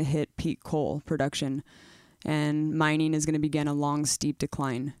is going to hit peak coal production, and mining is going to begin a long, steep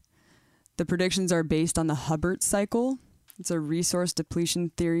decline. The predictions are based on the Hubbert cycle. It's a resource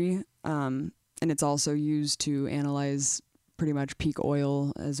depletion theory, and it's also used to analyze pretty much peak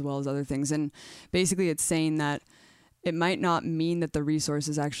oil as well as other things. And basically it's saying that it might not mean that the resource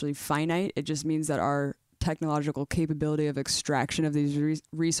is actually finite. It just means that our technological capability of extraction of these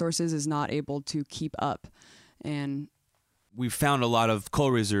resources is not able to keep up. And we've found a lot of coal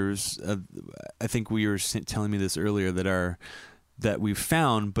reserves. I think we were telling me this earlier that we've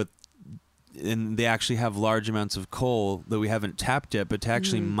found, and they actually have large amounts of coal that we haven't tapped yet. But to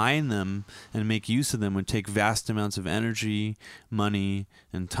actually mine them and make use of them would take vast amounts of energy, money,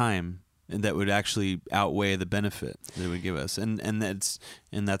 and time, and that would actually outweigh the benefit that it would give us. And that's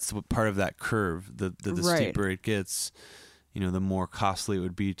what part of that curve. The Right. steeper it gets, the more costly it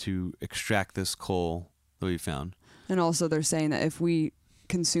would be to extract this coal that we found. And also they're saying that if we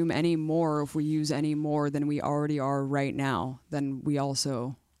consume any more, if we use any more than we already are right now, then we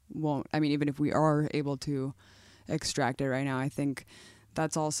also won't. I mean, even if we are able to extract it right now, I think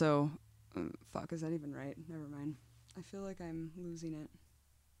that's also, fuck, is that even right? Never mind. I feel like I'm losing it.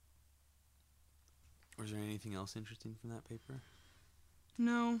 Was there anything else interesting from that paper?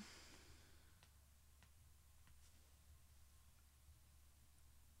 No.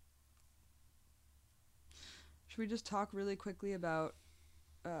 Should we just talk really quickly about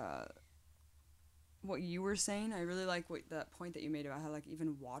what you were saying? I really like that point that you made about how like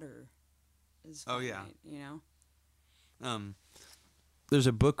even water is finite, you know? There's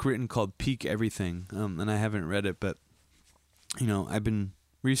a book written called Peak Everything, and I haven't read it, but you know, I've been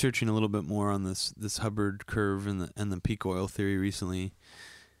researching a little bit more on this Hubbard curve and the peak oil theory recently,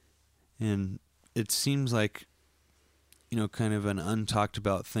 and it seems like, you know, kind of an untalked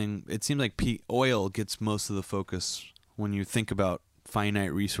about thing. It seems like peak oil gets most of the focus when you think about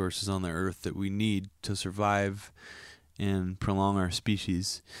finite resources on the earth that we need to survive and prolong our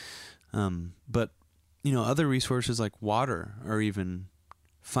species. But, you know, other resources like water are even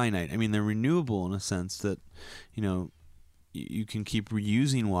finite. I mean, they're renewable in a sense that, you know, you can keep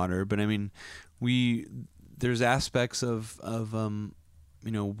reusing water, but I mean, there's aspects of you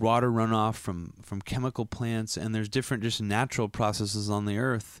know, water runoff from chemical plants, and there's different just natural processes on the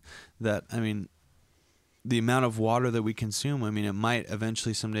earth that, I mean, the amount of water that we consume, I mean, it might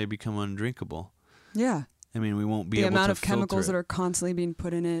eventually someday become undrinkable. Yeah. I mean, we won't be the able to amount of filter chemicals it. that are constantly being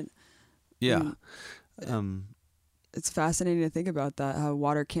put in it. Yeah. It's fascinating to think about that, how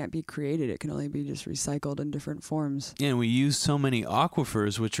water can't be created. It can only be just recycled in different forms. And we use so many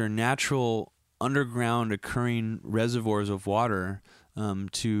aquifers, which are natural underground occurring reservoirs of water,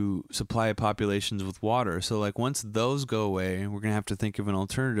 to supply populations with water. So like once those go away, we're going to have to think of an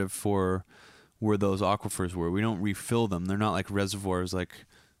alternative for where those aquifers were. We don't refill them. They're not like reservoirs like,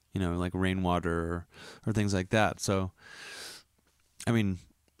 you know, like rainwater or things like that. So, I mean,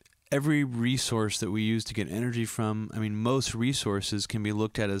 every resource that we use to get energy from, I mean, most resources can be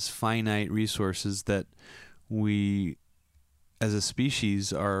looked at as finite resources that we, as a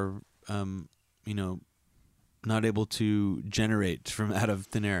species, are, you know, not able to generate from out of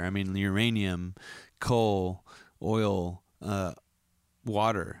thin air. I mean, uranium, coal, oil,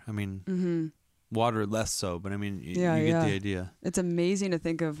 water. I mean, water less so, but I mean, you get the idea. It's amazing to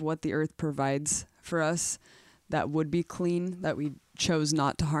think of what the earth provides for us that would be clean, that we chose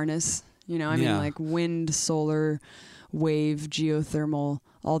not to harness. You know, I mean, like wind, solar, wave, geothermal,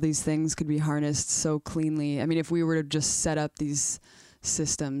 all these things could be harnessed so cleanly. I mean, if we were to just set up these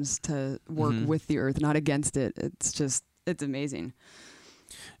systems to work with the earth, not against it, it's amazing.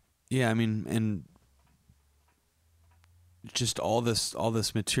 Yeah, I mean, and just all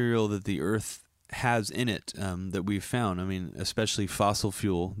this material that the earth has in it, that we've found. I mean, especially fossil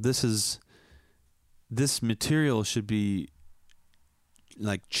fuel. This material should be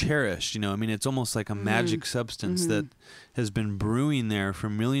like cherished, you know. I mean, it's almost like a magic substance that has been brewing there for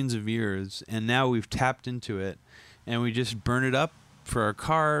millions of years, and now we've tapped into it, and we just burn it up for our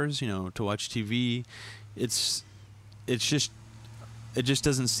cars, you know, to watch TV. It just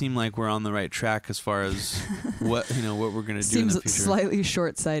doesn't seem like we're on the right track as far as what we're going to do in the future. Seems slightly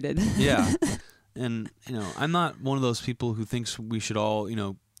short-sighted. Yeah. And, you know, I'm not one of those people who thinks we should all, you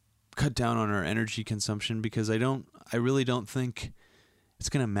know, cut down on our energy consumption, because I really don't think it's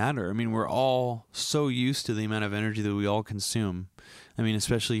going to matter. I mean, we're all so used to the amount of energy that we all consume. I mean,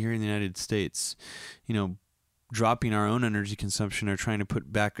 especially here in the United States, you know, dropping our own energy consumption or trying to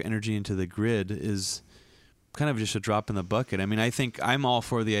put back energy into the grid is kind of just a drop in the bucket. I mean, I think I'm all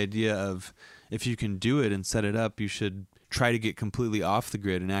for the idea of, if you can do it and set it up, you should try to get completely off the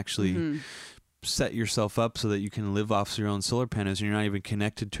grid and actually set yourself up so that you can live off your own solar panels and you're not even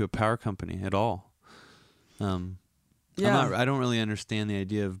connected to a power company at all. I don't really understand the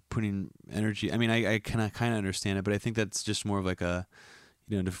idea of putting energy. I mean, I kind of understand it, but I think that's just more of like a,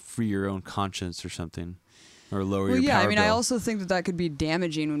 you know, to free your own conscience or something. Or lower your power I mean, bill. I also think that could be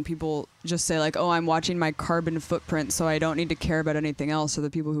damaging when people just say like, oh, I'm watching my carbon footprint, so I don't need to care about anything else. Or the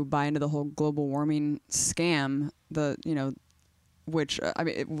people who buy into the whole global warming scam, which, I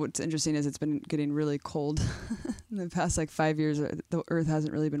mean, what's interesting is it's been getting really cold in the past like 5 years. The earth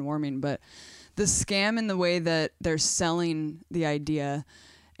hasn't really been warming, but the scam in the way that they're selling the idea,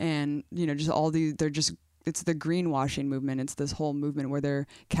 and, you know, it's the greenwashing movement. It's this whole movement where they're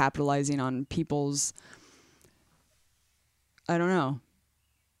capitalizing on people's, I don't know,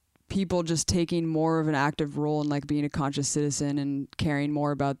 people just taking more of an active role in like being a conscious citizen and caring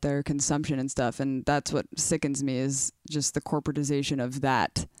more about their consumption and stuff. And that's what sickens me, is just the corporatization of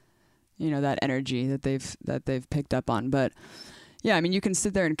that, you know, that energy that they've picked up on. But yeah, I mean, you can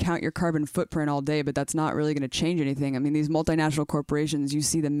sit there and count your carbon footprint all day, but that's not really going to change anything. I mean, these multinational corporations, you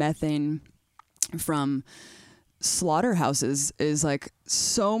see the methane from slaughterhouses is like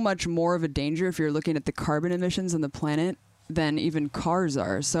so much more of a danger if you're looking at the carbon emissions on the planet than even cars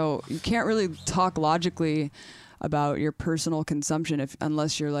are. So you can't really talk logically about your personal consumption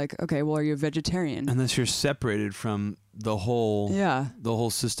unless you're like, okay, well, are you a vegetarian? Unless you're separated from the whole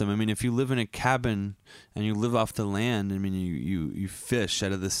system. I mean, if you live in a cabin and you live off the land, I mean, you fish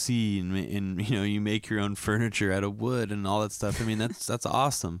out of the sea and you make your own furniture out of wood and all that stuff. I mean, that's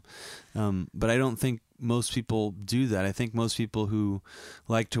awesome. But I don't think most people do that. I think most people who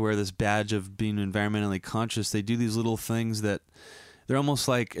like to wear this badge of being environmentally conscious, they do these little things that it's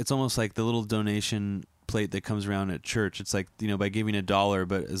almost like the little donation plate that comes around at church. It's like, by giving $1,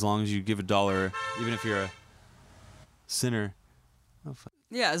 but as long as you give $1, even if you're a sinner.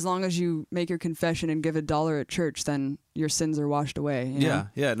 Yeah, as long as you make your confession and give $1 at church, then your sins are washed away.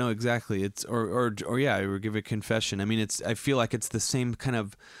 Yeah, no, exactly. It's or give a confession. I mean, I feel like it's the same kind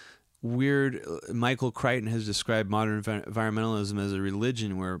of weird. Michael Crichton has described modern environmentalism as a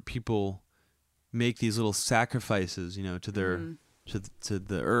religion where people make these little sacrifices, to their to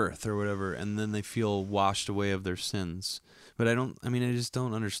the earth or whatever, and then they feel washed away of their sins. But I just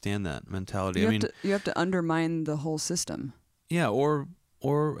don't understand that mentality. You have to undermine the whole system. Yeah, or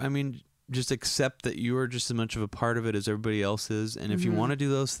just accept that you are just as much of a part of it as everybody else is, and if you want to do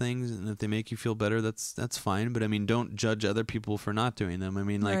those things and if they make you feel better, that's fine. But don't judge other people for not doing them.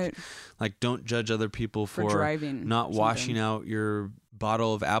 Like don't judge other people for driving not washing out your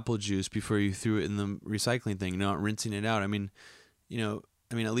bottle of apple juice before you threw it in the recycling thing, not rinsing it out.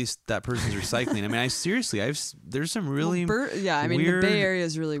 At least that person's recycling. There's some really weird, the Bay Area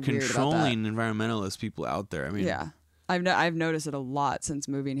is really weird controlling about that. Environmentalist people out there. I've noticed it a lot since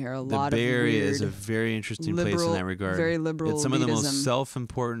moving here. The Bay Area is a very interesting place in that regard. Very liberal. It's some of the most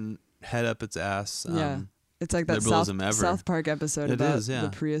self-important, head up its ass. It's like that South Park episode about the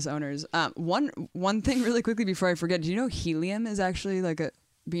Prius owners. One thing really quickly before I forget. Do you know helium is actually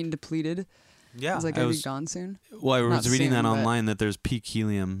being depleted? Yeah, it's going to be gone soon. Well, I was reading that online that there's peak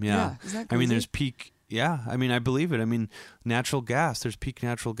helium. Yeah, isn't that crazy? There's peak. Yeah, I believe it. Natural gas. There's peak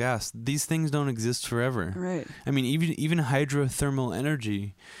natural gas. These things don't exist forever. Right. Even hydrothermal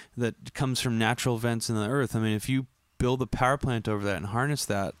energy that comes from natural vents in the earth. If you build a power plant over that and harness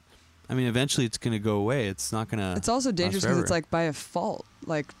that, eventually it's going to go away. It's not going to. It's also dangerous because it's by a fault.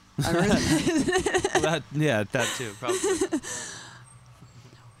 That too probably.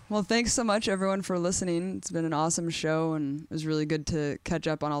 Well, thanks so much, everyone, for listening. It's been an awesome show, and it was really good to catch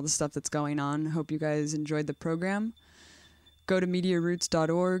up on all the stuff that's going on. Hope you guys enjoyed the program. Go to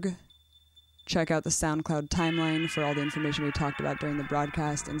MediaRoots.org. Check out the SoundCloud timeline for all the information we talked about during the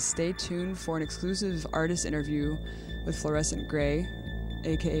broadcast, and stay tuned for an exclusive artist interview with Fluorescent Gray,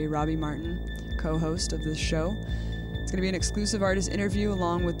 a.k.a. Robbie Martin, co-host of this show. It's going to be an exclusive artist interview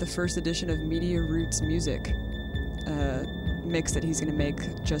along with the first edition of Media Roots Music mix that he's going to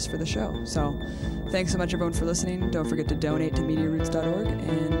make just for the show. So thanks so much, everyone, for listening. Don't forget to donate to MediaRoots.org,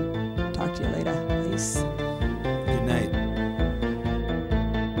 and talk to you later. Peace. Good night.